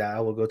helped my dad.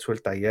 I would go to El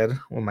Taller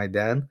with my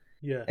dad.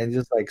 Yeah. And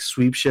just like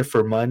sweep shit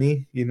for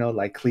money,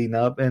 like clean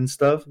up and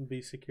stuff.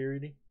 Be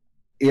security.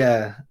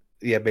 Yeah,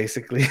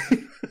 basically.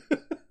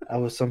 I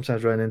would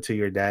sometimes run into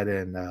your dad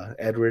and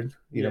Edward,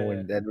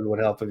 when Edward would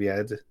help him.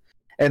 Yeah,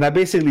 and I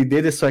basically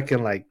did it so I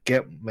can like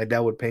get my dad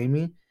would pay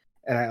me,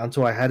 and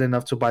until I had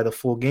enough to buy the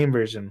full game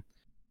version.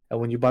 And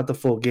when you bought the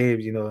full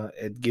game,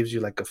 it gives you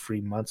like a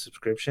free month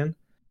subscription.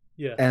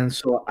 Yeah. And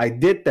so I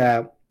did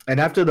that, and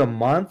after the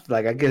month,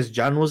 like I guess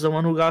John was the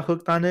one who got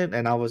hooked on it,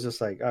 and I was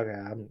just like, okay,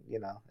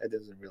 it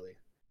doesn't really,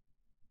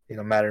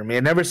 matter to me.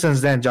 And ever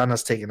since then, John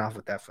has taken off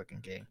with that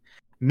fucking game.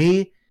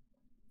 Me,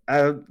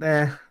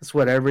 it's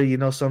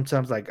whatever.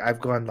 Sometimes like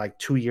I've gone like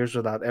 2 years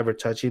without ever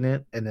touching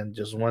it, and then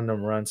just one of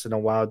them runs in a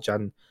while.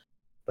 John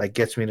like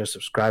gets me to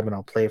subscribe, and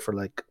I'll play for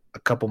like a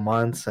couple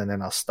months, and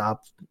then I'll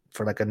stop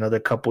for like another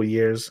couple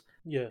years.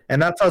 Yeah.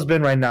 And that's how it's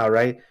been right now,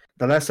 right?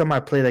 The last time I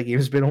played that game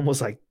has been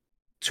almost like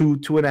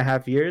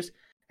 2.5 years.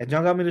 And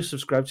John got me to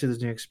subscribe to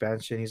this new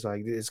expansion. He's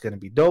like, it's gonna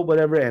be dope,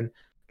 whatever. And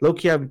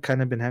low-key, I've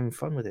kind of been having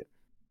fun with it.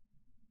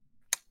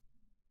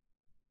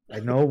 I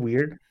know,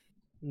 weird.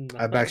 No.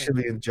 I'm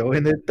actually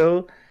enjoying it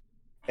though.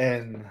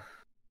 And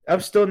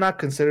I'm still not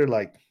considered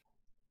like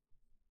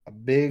a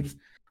big,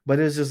 but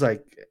it's just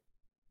like,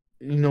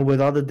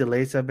 with all the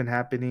delays that have been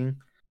happening.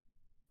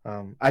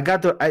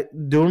 The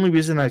only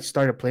reason I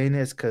started playing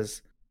it is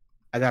because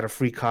I got a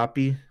free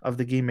copy of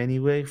the game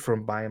anyway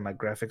from buying my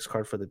graphics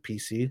card for the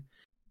PC.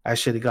 I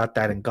actually got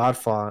that in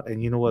Godfall,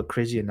 and you know what?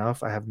 Crazy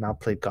enough, I have not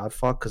played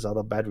Godfall because all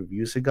the bad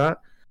reviews it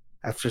got.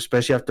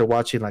 Especially after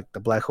watching like the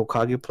Black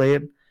Hokage play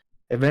it.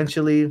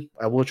 Eventually,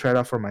 I will try it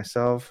out for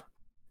myself.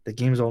 The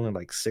game's only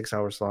like 6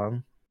 hours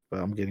long, but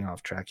I'm getting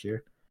off track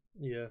here.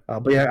 Yeah.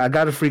 But yeah, I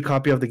got a free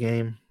copy of the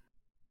game,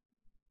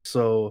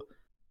 so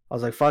I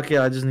was like, "Fuck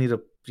yeah!" I just need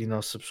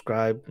to,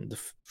 subscribe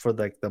for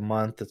like the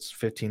month. It's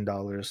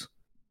 $15,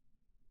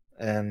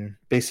 and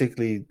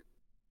basically,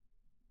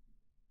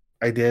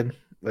 I did.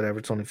 whatever.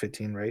 It's only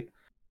 15, right?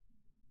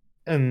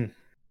 And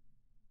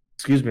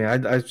excuse me, I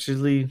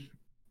actually,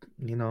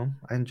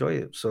 I enjoy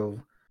it.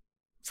 So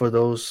for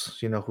those,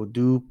 who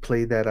do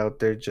play that out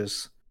there,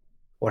 just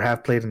or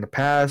have played in the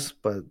past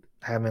but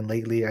haven't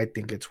lately, I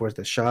think it's worth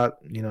a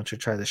shot, to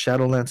try the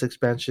Shadowlands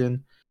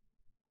expansion.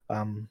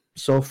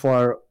 So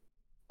far,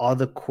 all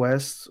the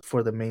quests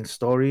for the main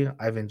story,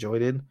 I've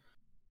enjoyed it.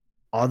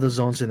 All the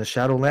zones in the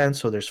Shadowlands,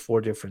 so there's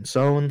 4 different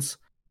zones.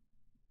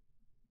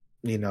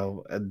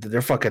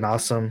 They're fucking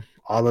awesome.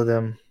 All of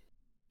them,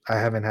 I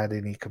haven't had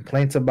any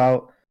complaints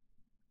about.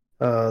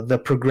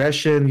 The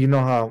progression,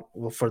 how,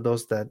 well, for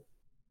those that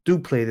do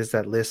play this,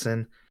 that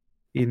listen,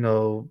 you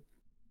know,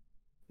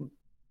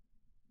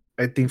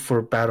 I think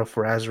for Battle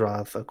for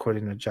Azeroth,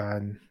 according to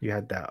John, you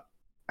had that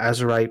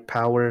Azerite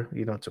power,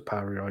 to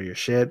power all your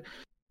shit.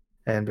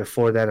 And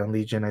before that, on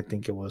Legion, I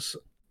think it was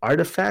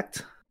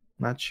Artifact.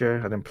 Not sure.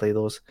 I didn't play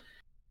those.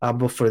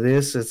 But for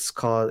this, it's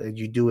called.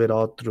 You do it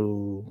all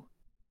through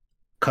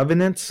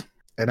Covenants,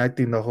 and I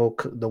think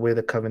the way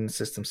the Covenant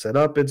system set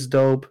up, it's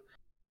dope.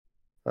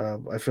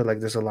 I feel like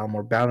there's a lot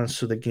more balance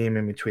to the game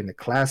in between the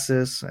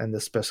classes and the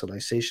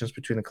specializations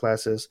between the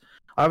classes.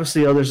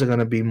 Obviously, others are going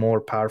to be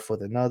more powerful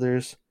than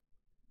others,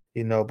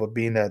 but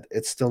being that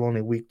it's still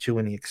only week 2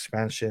 in the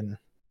expansion,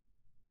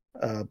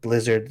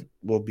 Blizzard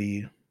will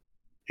be,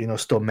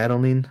 still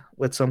meddling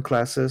with some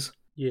classes.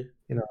 Yeah.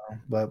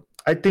 But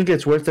I think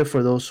it's worth it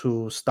for those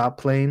who stop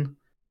playing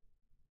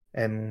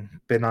and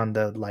been on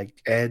the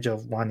edge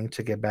of wanting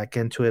to get back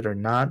into it or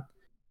not.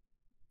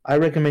 I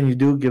recommend you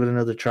do give it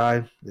another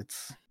try.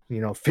 It's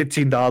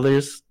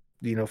 $15,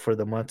 for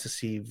the month to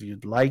see if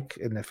you'd like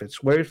and if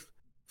it's worth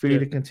for you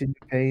to continue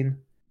paying.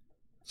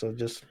 So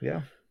just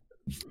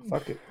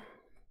fuck it.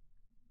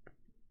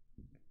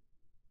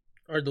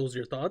 Are those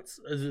your thoughts?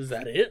 Is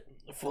that it?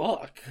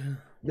 Fuck.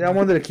 Yeah, I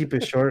wanted to keep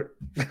it short.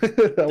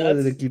 I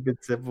wanted to keep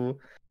it simple.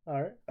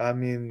 All right. I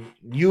mean,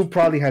 you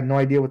probably had no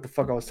idea what the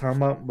fuck I was talking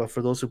about, but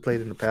for those who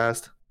played in the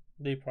past,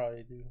 they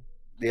probably do.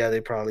 Yeah,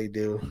 they probably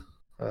do.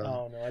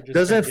 Oh no! I just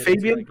doesn't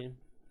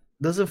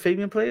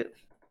Fabian play it?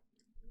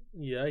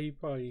 Yeah, he's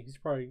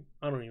probably.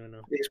 I don't even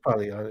know. He's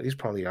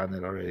probably on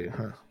it already,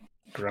 huh?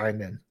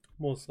 Grinding.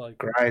 Most likely.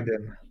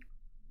 Grinding.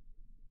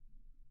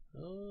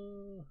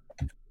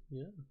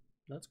 Yeah,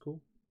 that's cool.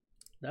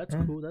 That's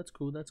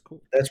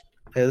cool.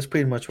 That's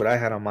pretty much what I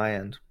had on my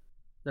end.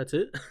 That's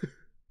it.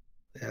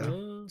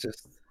 Yeah,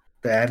 just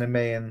the anime,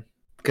 and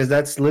because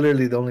that's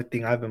literally the only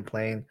thing I've been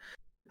playing.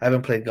 I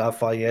haven't played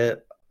Godfall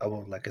yet. I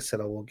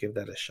will give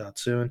that a shot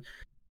soon.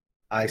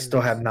 I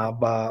still have not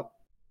bought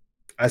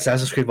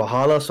Assassin's Creed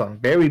Valhalla, so I'm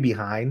very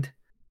behind.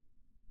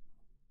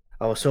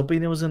 I was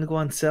hoping it was going to go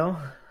on sale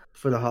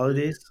for the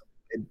holidays.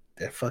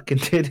 It fucking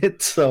did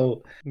it,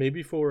 so...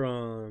 Maybe for,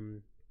 I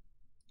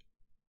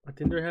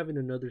think they're having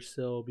another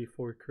sale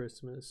before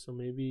Christmas, so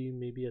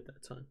maybe at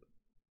that time.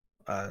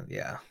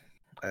 Yeah,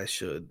 I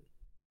should.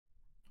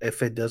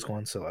 If it does go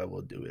on sale, I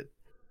will do it.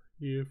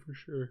 Yeah, for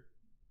sure.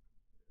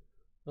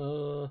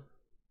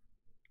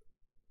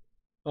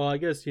 I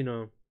guess,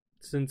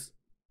 since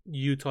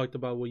you talked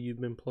about what you've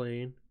been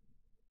playing,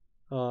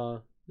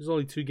 there's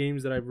only 2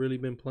 games that I've really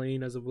been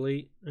playing as of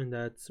late, and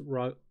that's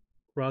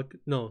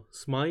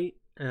Smite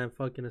and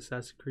fucking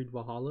Assassin's Creed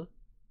Valhalla.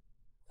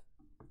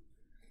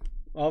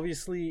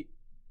 Obviously,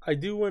 I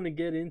do want to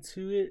get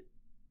into it,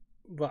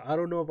 but I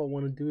don't know if I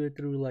want to do it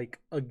through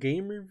a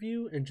game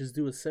review and just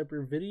do a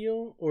separate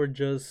video, or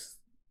just,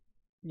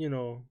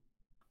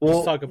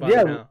 just talk about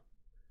it now.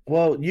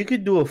 Well, you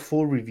could do a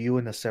full review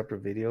in a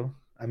separate video.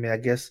 I mean, I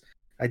guess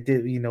I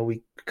did,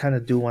 we kind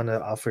of do want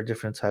to offer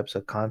different types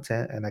of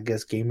content, and I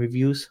guess game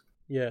reviews.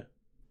 Yeah.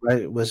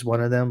 Right, was one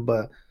of them.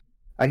 But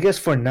I guess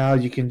for now,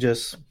 you can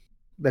just,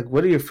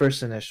 what are your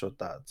first initial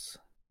thoughts?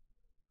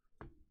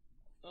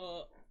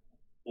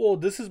 Well,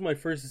 this is my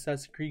first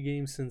Assassin's Creed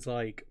game since,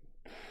 I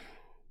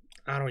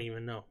don't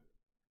even know.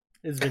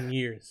 It's been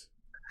years.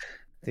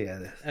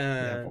 Yeah.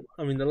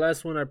 I mean, the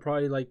last one I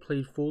probably,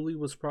 played fully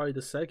was probably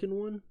the second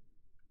one.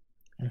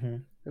 Mm-hmm.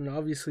 And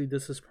obviously,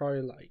 this is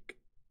probably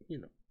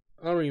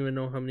I don't even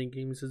know how many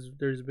games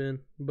there's been,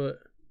 but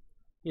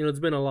it's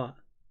been a lot.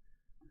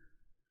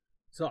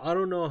 So I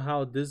don't know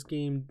how this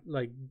game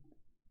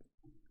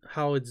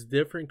how it's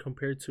different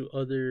compared to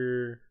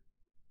other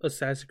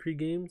Assassin's Creed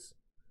games.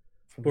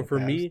 But for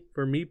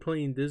me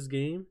playing this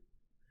game,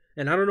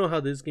 and I don't know how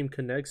this game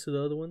connects to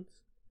the other ones,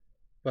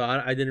 but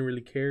I didn't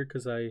really care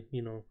because I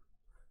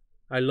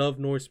love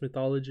Norse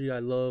mythology. I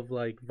love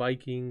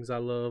Vikings. I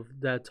love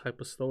that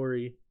type of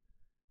story.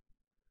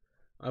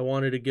 I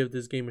wanted to give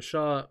this game a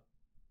shot,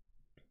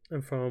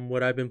 and from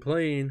what I've been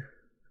playing,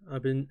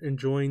 I've been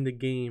enjoying the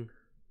game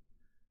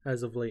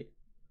as of late.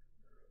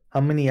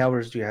 How many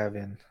hours do you have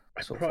in?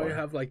 I probably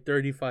have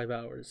 35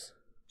 hours.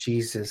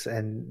 Jesus,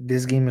 and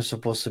this game is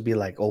supposed to be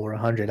over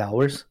 100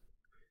 hours.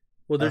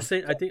 Well, they're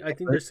saying I think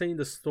they're saying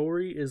the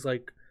story is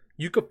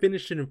you could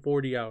finish it in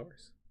 40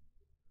 hours.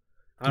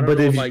 I don't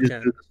know if I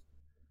can.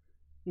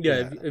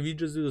 Yeah, if you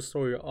just do the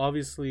story,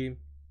 obviously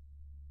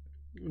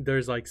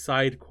there's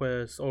side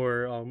quests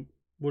or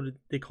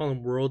they call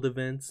them, world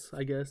events,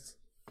 I guess.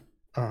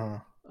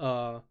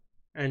 Uh-huh.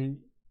 And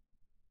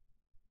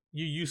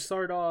you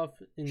start off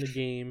in the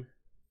game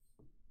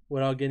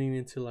without getting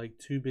into like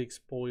too big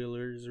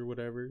spoilers or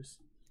whatever's.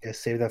 Yeah,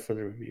 save that for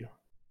the review.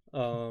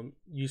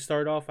 You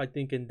start off, I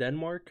think, in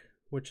Denmark,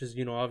 which is,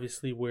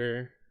 obviously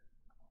where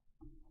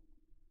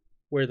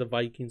the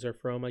Vikings are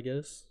from, I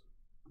guess.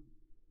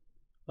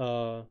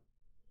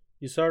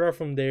 You start off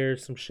from there.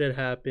 Some shit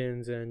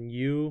happens, and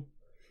you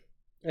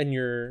and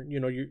you're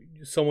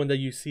someone that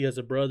you see as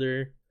a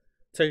brother.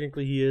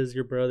 Technically, he is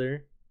your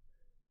brother.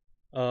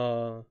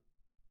 Uh,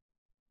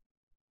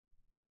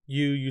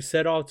 you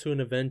set off to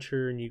an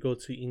adventure, and you go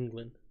to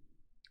England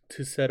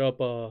to set up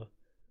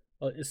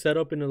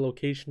in a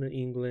location in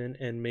England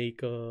and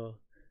make a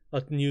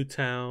new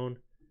town,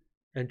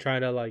 and try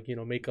to, like,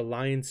 make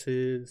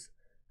alliances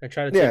and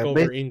try to take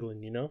over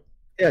England.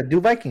 Yeah,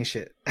 do Viking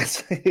shit.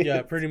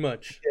 Yeah, pretty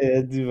much.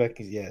 Yeah, do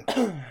Viking. Yeah.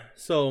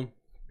 So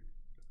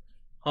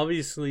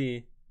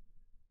obviously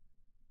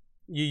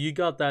you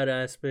got that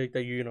aspect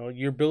that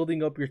you're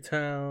building up your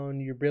town,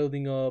 you're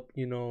building up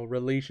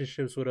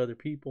relationships with other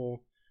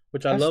people,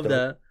 which I love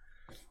that,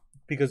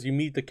 because you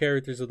meet the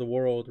characters of the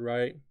world,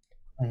 right?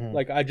 Mm-hmm.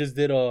 Like, I just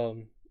did a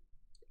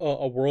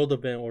world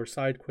event or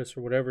side quest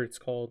or whatever it's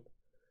called,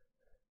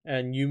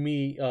 and you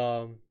meet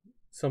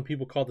some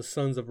people called the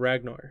Sons of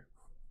Ragnar.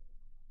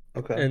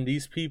 Okay. And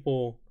these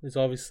people is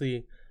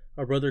obviously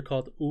a brother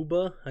called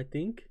Uba, I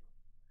think,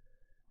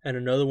 and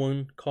another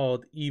one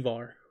called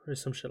Ivar or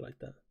some shit like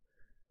that.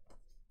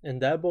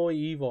 And that boy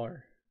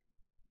Ivar,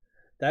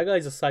 that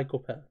guy's a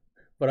psychopath.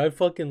 But I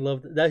fucking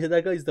love that.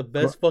 That guy's the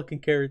best fucking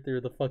character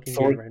of the fucking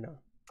game right now.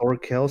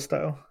 Thorkel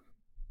style?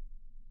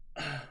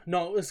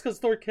 No, it's because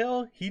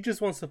Thorkel, he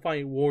just wants to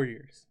fight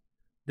warriors.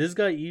 This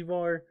guy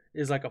Ivar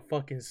is like a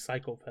fucking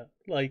psychopath.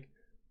 Like,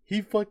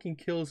 he fucking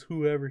kills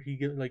whoever he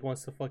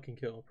wants to fucking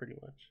kill, pretty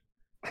much.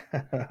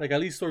 Like,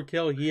 at least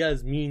Thorkel, he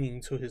has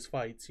meaning to his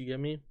fights. You get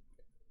me?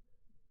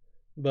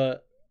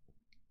 But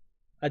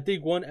I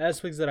think one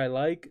aspect that I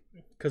like,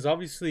 because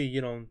obviously,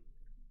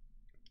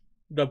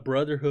 the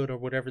Brotherhood or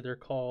whatever they're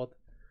called,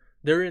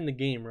 they're in the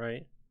game,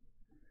 right?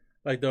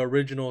 Like the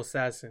original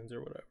assassins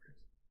or whatever.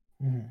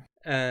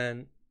 Mm-hmm.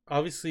 And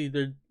obviously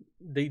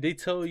they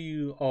tell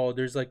you, oh,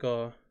 there's like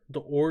the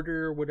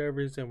order or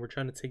whatever's, and we're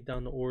trying to take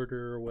down the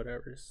order or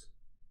whatever's.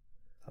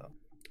 Oh.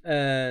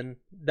 And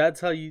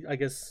that's how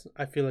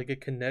I feel like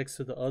it connects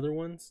to the other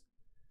ones.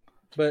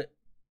 But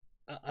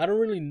I don't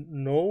really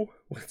know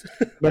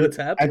what's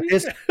happening.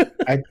 So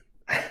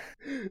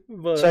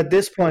at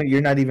this point,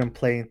 you're not even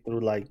playing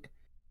through like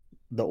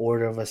the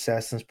Order of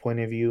Assassins point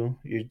of view.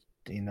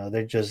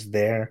 They're just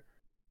there.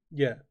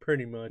 Yeah,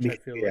 pretty much. I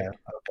feel like. Okay.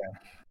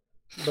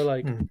 But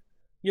like,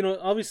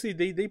 obviously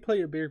they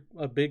play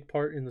a big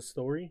part in the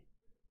story.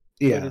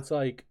 Yeah. But it's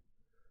like,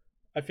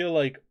 I feel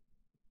like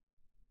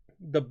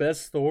the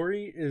best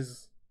story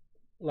is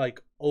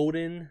like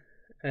Odin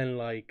and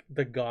like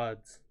the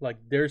gods.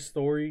 Like, their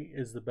story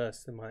is the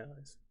best in my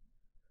eyes.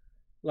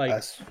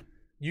 Like,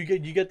 you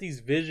get these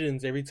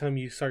visions every time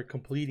you start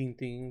completing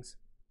things,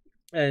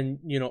 and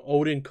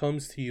Odin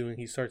comes to you and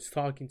he starts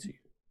talking to you.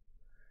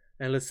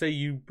 And let's say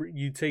you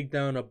take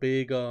down a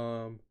big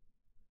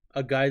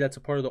a guy that's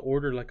a part of the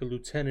order, like a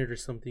lieutenant or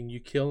something. You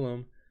kill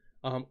him.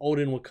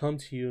 Odin will come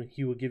to you and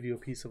he will give you a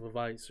piece of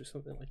advice or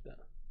something like that.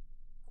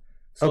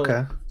 So,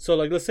 okay. So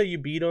like, let's say you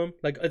beat him.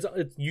 Like, it's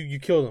you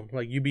kill him.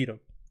 Like, you beat him.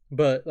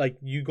 But like,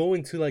 you go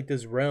into like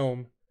this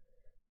realm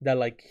that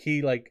like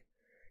he like,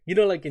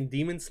 like in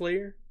Demon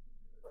Slayer,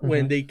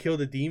 when they kill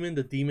the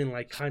demon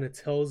like kind of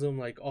tells him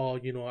like, oh,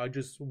 I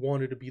just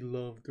wanted to be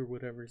loved or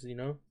whatever,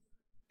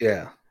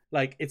 Yeah.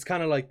 Like, it's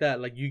kind of like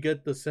that. Like, you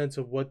get the sense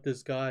of what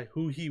this guy,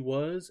 who he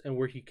was and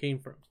where he came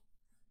from.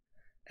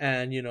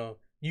 And,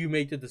 you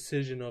make the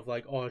decision of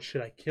like, oh,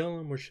 should I kill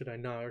him or should I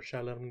not? Or should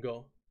I let him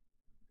go?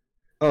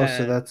 Oh,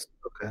 so that's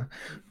okay.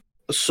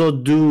 So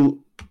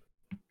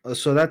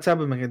that type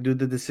of mechanic, do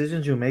the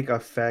decisions you make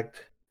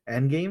affect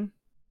endgame?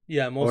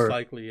 Yeah, most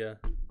likely, yeah.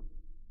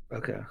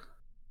 Okay.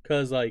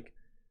 Because, like,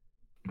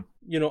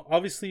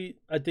 obviously,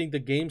 I think the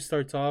game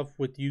starts off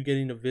with you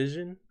getting a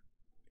vision.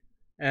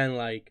 And,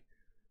 like,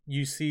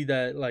 you see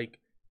that, like,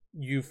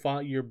 you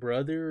fought your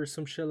brother or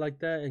some shit like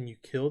that and you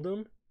killed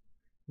him.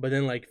 But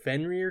then, like,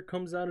 Fenrir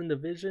comes out in the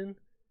vision.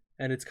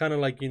 And it's kind of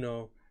like,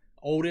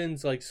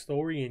 Odin's, like,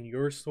 story and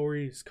your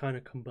story is kind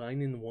of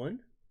combined in one.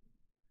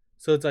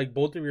 So it's like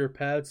both of your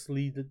paths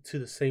lead to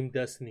the same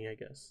destiny, I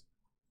guess.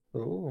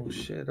 Oh,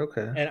 shit.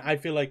 Okay. And I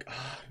feel like,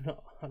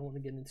 no, I don't want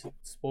to get into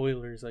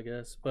spoilers, I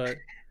guess. But,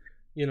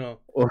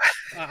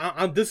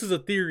 this is a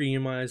theory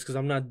in my eyes because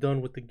I'm not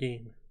done with the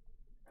game.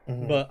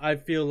 Mm-hmm. But I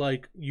feel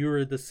like you're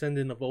a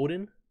descendant of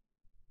Odin.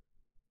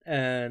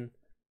 And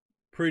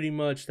pretty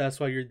much that's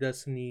why your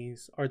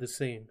destinies are the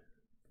same.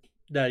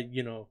 That,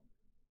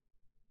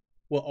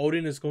 what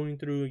Odin is going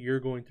through, you're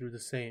going through the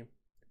same.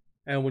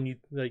 And when you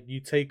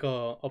take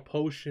a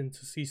potion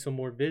to see some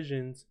more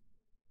visions,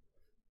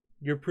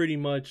 you're pretty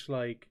much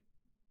like,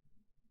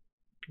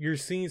 you're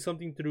seeing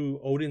something through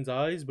Odin's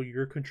eyes, but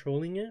you're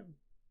controlling it.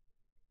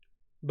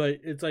 but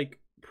it's like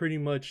pretty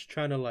much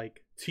trying to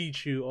like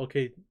teach you,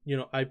 okay,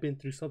 I've been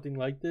through something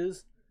like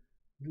this.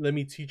 Let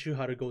me teach you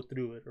how to go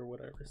through it or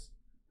whatever.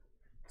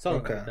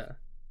 Something like Okay. that.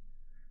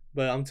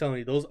 But I'm telling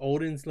you, those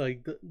Odins,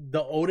 like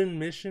the Odin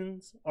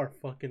missions are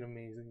fucking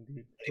amazing,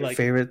 dude. Your Like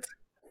favorite?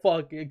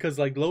 fuck, because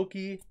like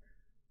Loki,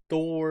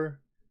 Thor,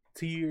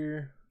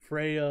 Tyr,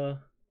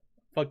 Freya,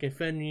 fucking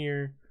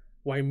Fenrir,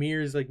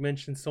 Ymir is like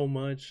mentioned so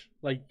much.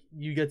 Like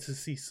you get to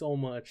see so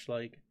much.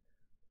 Like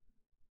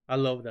I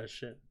love that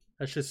shit.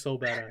 That shit's so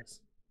badass.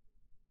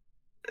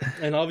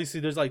 And obviously,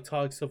 there's like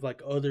talks of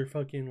like other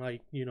fucking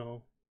like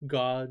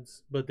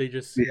gods, but they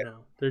just Yeah.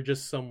 they're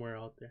just somewhere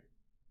out there.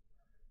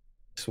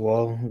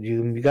 Well,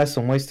 you got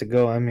some ways to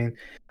go. I mean,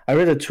 I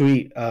read a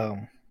tweet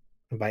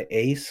by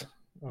Ace,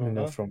 Uh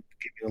huh. from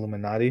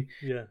Illuminati,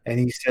 Yeah. and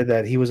he said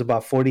that he was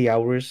about 40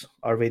 hours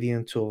already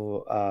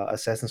into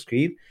Assassin's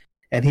Creed,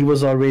 and he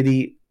was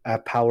already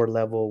at power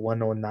level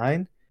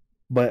 109,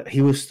 but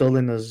he was still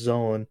in a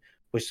zone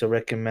which the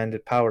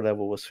recommended power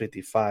level was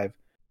 55.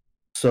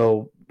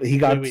 So he Wait,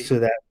 got wait. to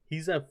that.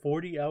 He's at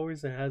 40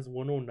 hours and has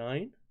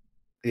 109.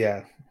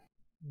 Yeah,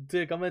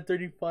 Dick, I'm at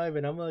 35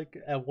 and I'm like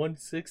at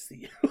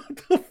 160.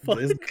 What the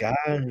this fuck?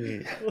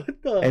 guy.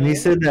 What the And he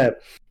hell?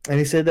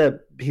 said that,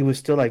 he was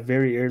still like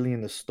very early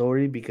in the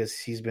story because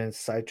he's been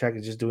sidetracked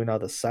and just doing all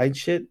the side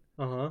shit.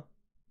 Uh huh.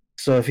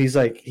 So if he's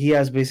like, he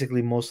has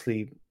basically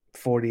mostly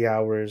 40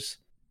 hours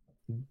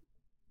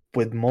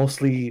with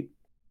mostly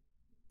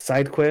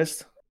side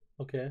quests.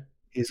 Okay.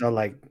 He's all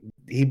like,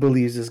 he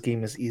believes this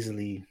game is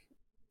easily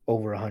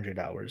over 100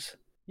 hours.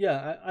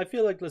 Yeah, I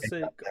feel like, let's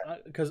say,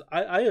 because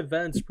I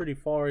advanced pretty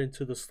far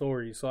into the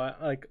story, so I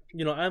like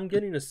I'm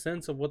getting a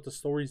sense of what the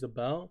story's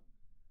about.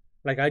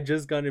 Like I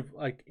just got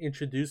like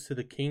introduced to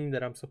the king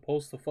that I'm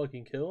supposed to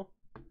fucking kill,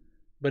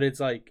 but it's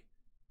like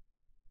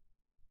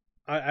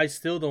I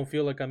still don't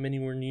feel like I'm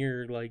anywhere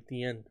near like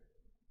the end.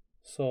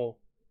 So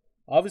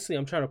obviously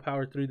I'm trying to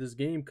power through this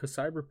game because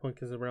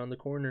Cyberpunk is around the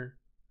corner.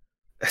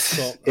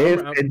 So If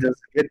it doesn't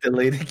get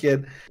delayed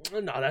again.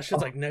 no, that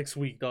shit's like next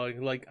week,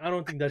 dog. Like I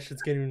don't think that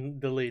shit's getting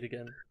delayed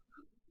again.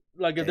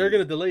 Like if they're Hey,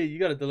 gonna delay it, you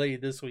gotta delay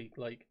it this week.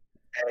 Like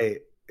hey,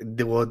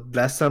 well,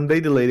 last time they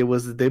delayed it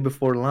was the day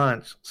before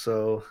launch.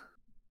 So,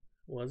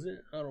 was it?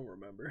 I don't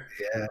remember.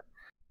 yeah.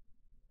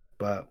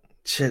 But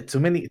shit, too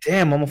many.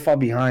 Damn, I'm gonna fall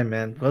behind,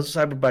 man. Once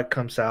Cyberpunk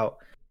comes out,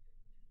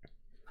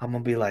 I'm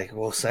gonna be like,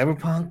 well,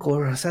 Cyberpunk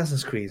or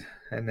Assassin's Creed,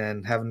 and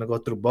then having to go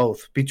through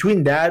both.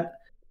 Between that,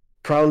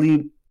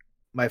 probably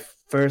my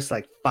first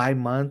like 5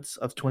 months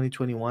of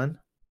 2021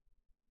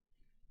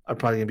 are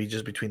probably gonna be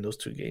just between those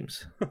two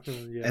games.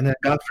 Yeah. And then,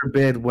 God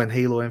forbid, when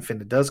Halo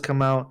Infinite does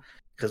come out,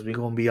 because we're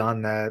gonna be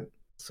on that.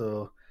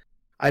 So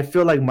I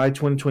feel like my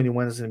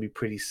 2021 is gonna be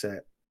pretty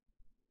set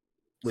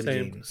with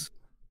Same. games.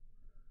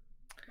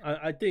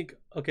 I think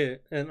okay,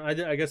 and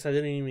I guess I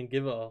didn't even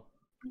give a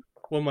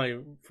what my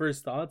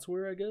first thoughts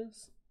were. I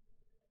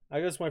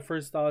guess my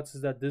first thoughts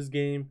is that this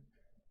game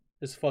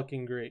is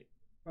fucking great.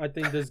 I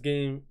think this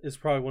game is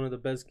probably one of the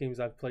best games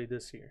I've played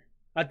this year.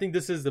 I think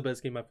this is the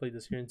best game I played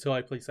this year until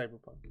I play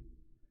Cyberpunk.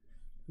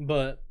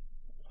 But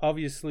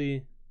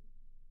obviously,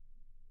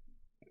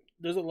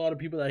 there's a lot of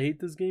people that hate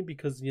this game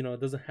because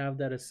it doesn't have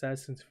that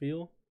Assassin's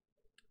feel.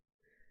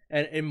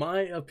 And in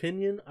my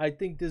opinion, I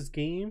think this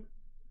game,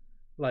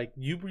 like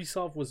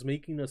Ubisoft was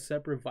making a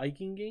separate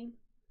Viking game,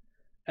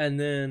 and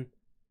then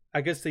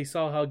I guess they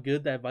saw how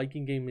good that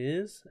Viking game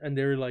is, and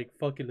they were like,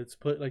 "Fuck it, let's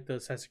put like the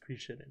Assassin's Creed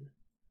shit in."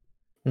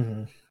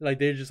 Mm-hmm. Like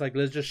they're just like,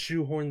 let's just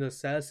shoehorn the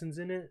assassins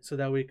in it, so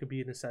that way it could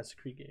be an Assassin's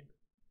Creed game.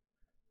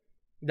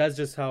 That's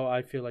just how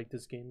I feel like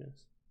this game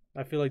is.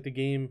 I feel like the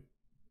game,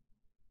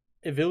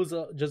 if it was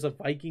just a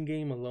Viking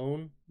game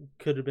alone,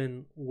 could have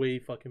been way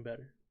fucking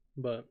better.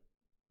 But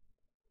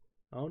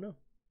I don't know.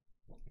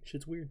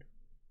 Shit's weird.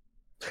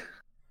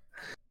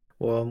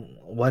 Well,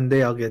 one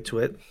day I'll get to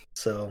it.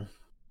 So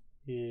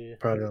Yeah.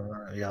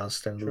 probably I'll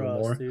spend a little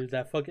Trust, more. dude.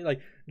 That fucking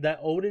like that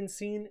Odin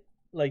scene,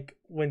 like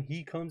when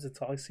he comes and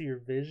talks to your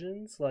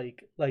visions,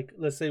 like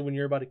let's say when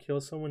you're about to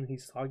kill someone and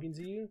he's talking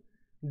to you,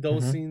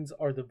 those Mm-hmm. scenes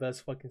are the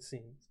best fucking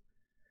scenes.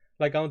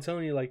 Like I'm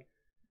telling you, like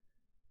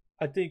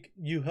I think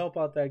you help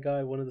out that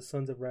guy, one of the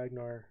sons of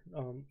Ragnar,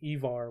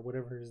 Ivar,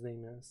 whatever his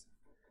name is.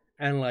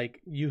 And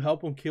like you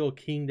help him kill a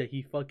king that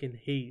he fucking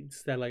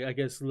hates, that like I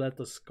guess left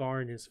a scar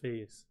in his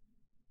face.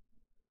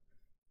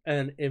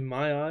 And in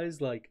my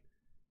eyes, like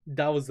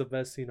that was the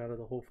best scene out of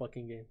the whole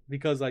fucking game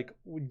because like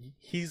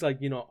he's like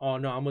oh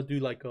no, I'm gonna do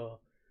like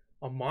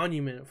a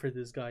monument for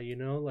this guy,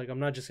 like I'm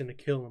not just gonna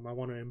kill him, I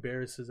want to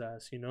embarrass his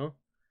ass,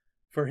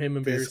 for him This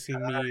embarrassing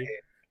guy, me,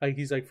 like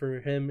he's like for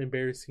him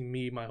embarrassing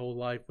me my whole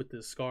life with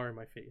this scar in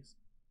my face.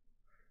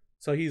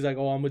 So he's like,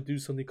 oh, I'm gonna do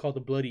something called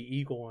the bloody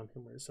eagle on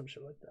him or some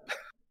shit like that.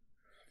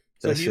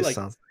 So that he shit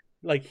sounds.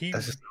 like he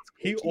That just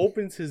he sounds sketchy.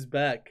 opens his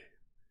back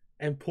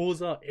and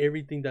pulls out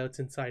everything that's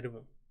inside of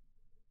him,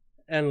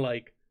 and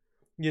like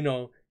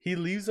he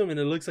leaves him and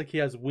it looks like he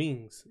has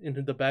wings in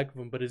the back of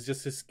him, but it's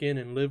just his skin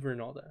and liver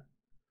and all that.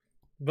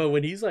 But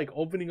when he's like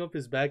opening up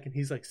his back and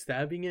he's like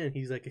stabbing it and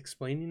he's like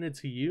explaining it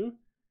to you,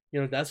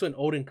 that's when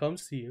Odin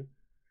comes to you.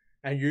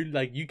 and you're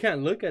like, you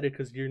can't look at it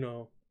because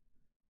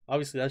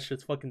obviously that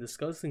shit's fucking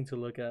disgusting to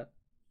look at.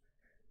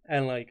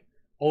 And like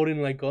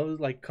Odin like goes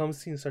like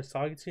comes to you and starts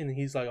talking to you, and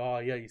he's like, oh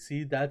yeah, you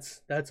see,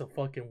 that's a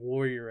fucking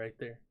warrior right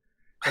there.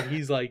 And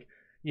he's like,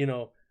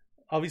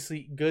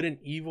 obviously good and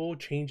evil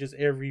changes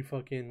every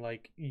fucking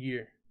like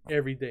year,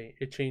 every day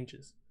it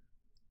changes,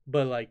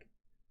 but like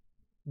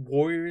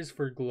warriors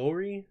for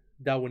glory,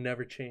 that would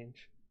never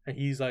change. And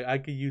he's like, I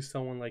could use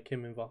someone like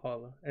him in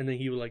Valhalla, and then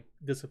he would like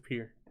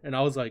disappear. And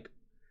I was like,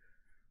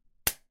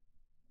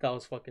 that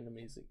was fucking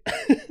amazing.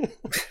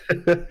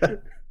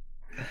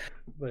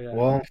 But yeah,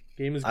 Well,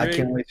 game is great. I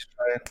can't wait to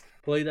try it.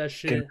 Play that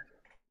shit.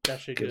 That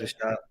shit Give good. it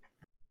a shot.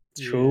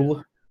 Yeah.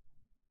 True.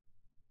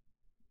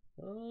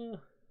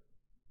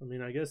 I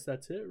mean, I guess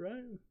that's it,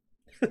 right?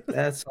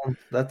 That's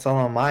all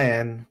on my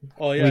end.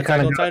 Oh yeah,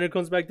 Attack on Titan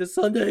comes back this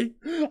Sunday.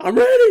 I'm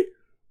ready.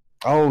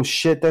 Oh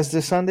shit, that's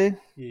this Sunday?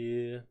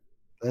 Yeah.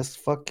 Let's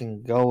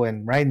fucking go.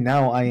 And right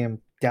now I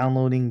am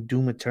downloading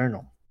Doom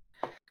Eternal.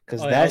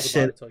 Because that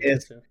shit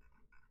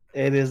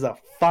is a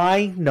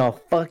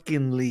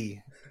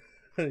finally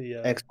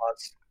yeah.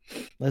 Xbox.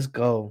 Let's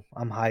go.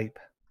 I'm hype.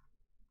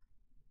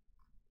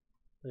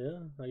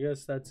 Yeah, I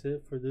guess that's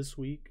it for this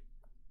week.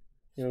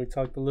 We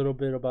talked a little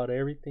bit about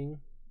everything,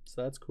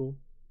 so that's cool.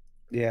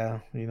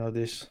 Yeah,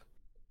 this.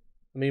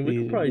 I mean, we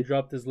could probably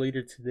drop this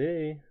later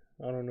today.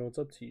 I don't know. It's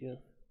up to you.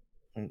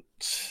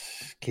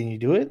 Can you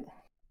do it?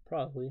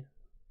 Probably.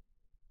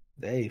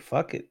 Hey,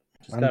 fuck it.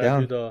 Just gotta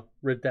down. Do the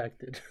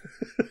redacted.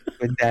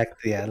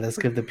 Redacted, yeah. Let's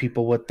give the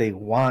people what they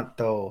want,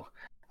 though.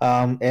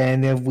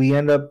 And if we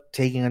end up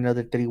taking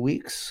another 3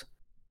 weeks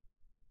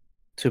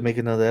to make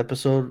another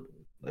episode,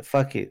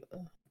 fuck it.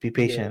 Be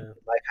patient. Yeah.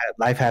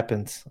 Life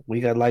happens. We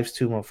got lives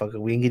too, motherfucker.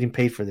 We ain't getting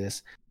paid for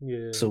this.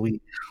 Yeah. So we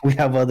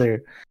have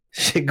other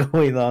shit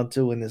going on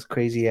too in this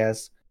crazy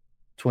ass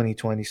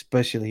 2020,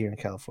 especially here in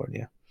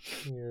California.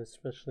 Yeah,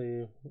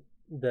 especially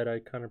that I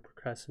kind of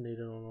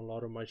procrastinated on a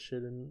lot of my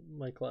shit in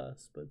my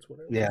class, but it's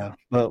whatever. Yeah,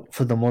 but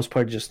for the most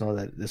part, just know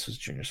that this was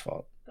Junior's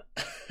fault.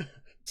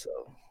 So,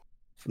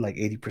 like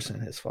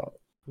 80% his fault.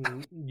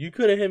 You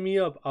could have hit me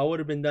up. I would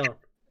have been down.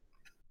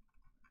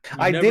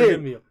 I did.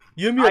 Hit me up.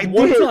 You hit me up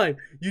one time.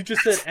 You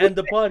just said, end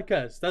the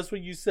podcast. That's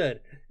what you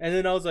said. And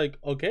then I was like,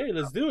 okay,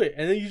 let's do it.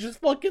 And then you just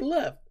fucking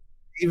left.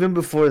 Even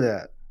before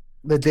that,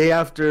 the day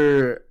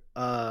after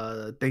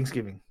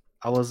Thanksgiving,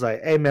 I was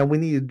like, hey, man, we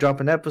need to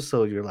drop an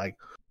episode. You're like,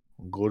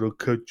 I'm going to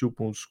catch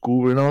up on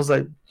school. And I was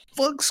like,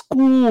 fuck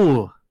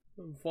school.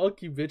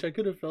 Fuck you, bitch. I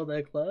could have failed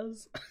that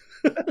class.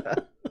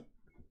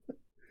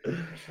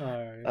 All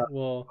right.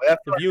 Well, if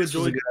you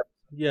enjoyed...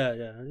 Yeah,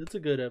 it's a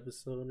good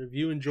episode. If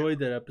you enjoyed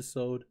that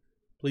episode,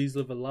 please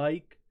leave a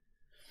like.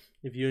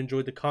 If you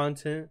enjoyed the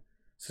content,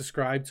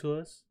 subscribe to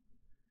us.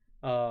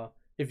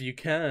 If you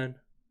can,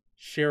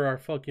 share our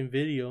fucking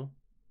video.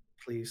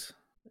 Please.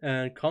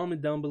 And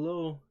comment down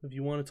below if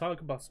you want to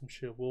talk about some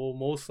shit. We'll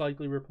most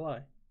likely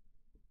reply.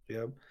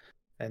 Yep.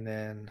 And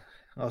then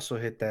also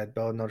hit that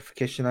bell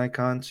notification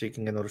icon so you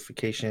can get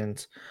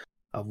notifications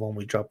of when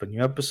we drop a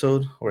new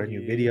episode or a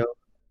new video.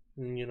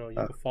 And, you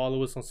can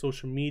follow us on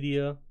social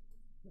media.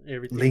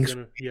 Everything's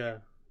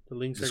the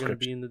links are gonna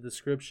be in the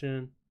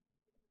description.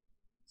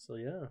 So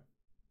yeah.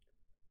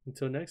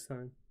 Until next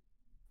time.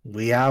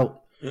 We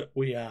out.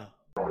 We out.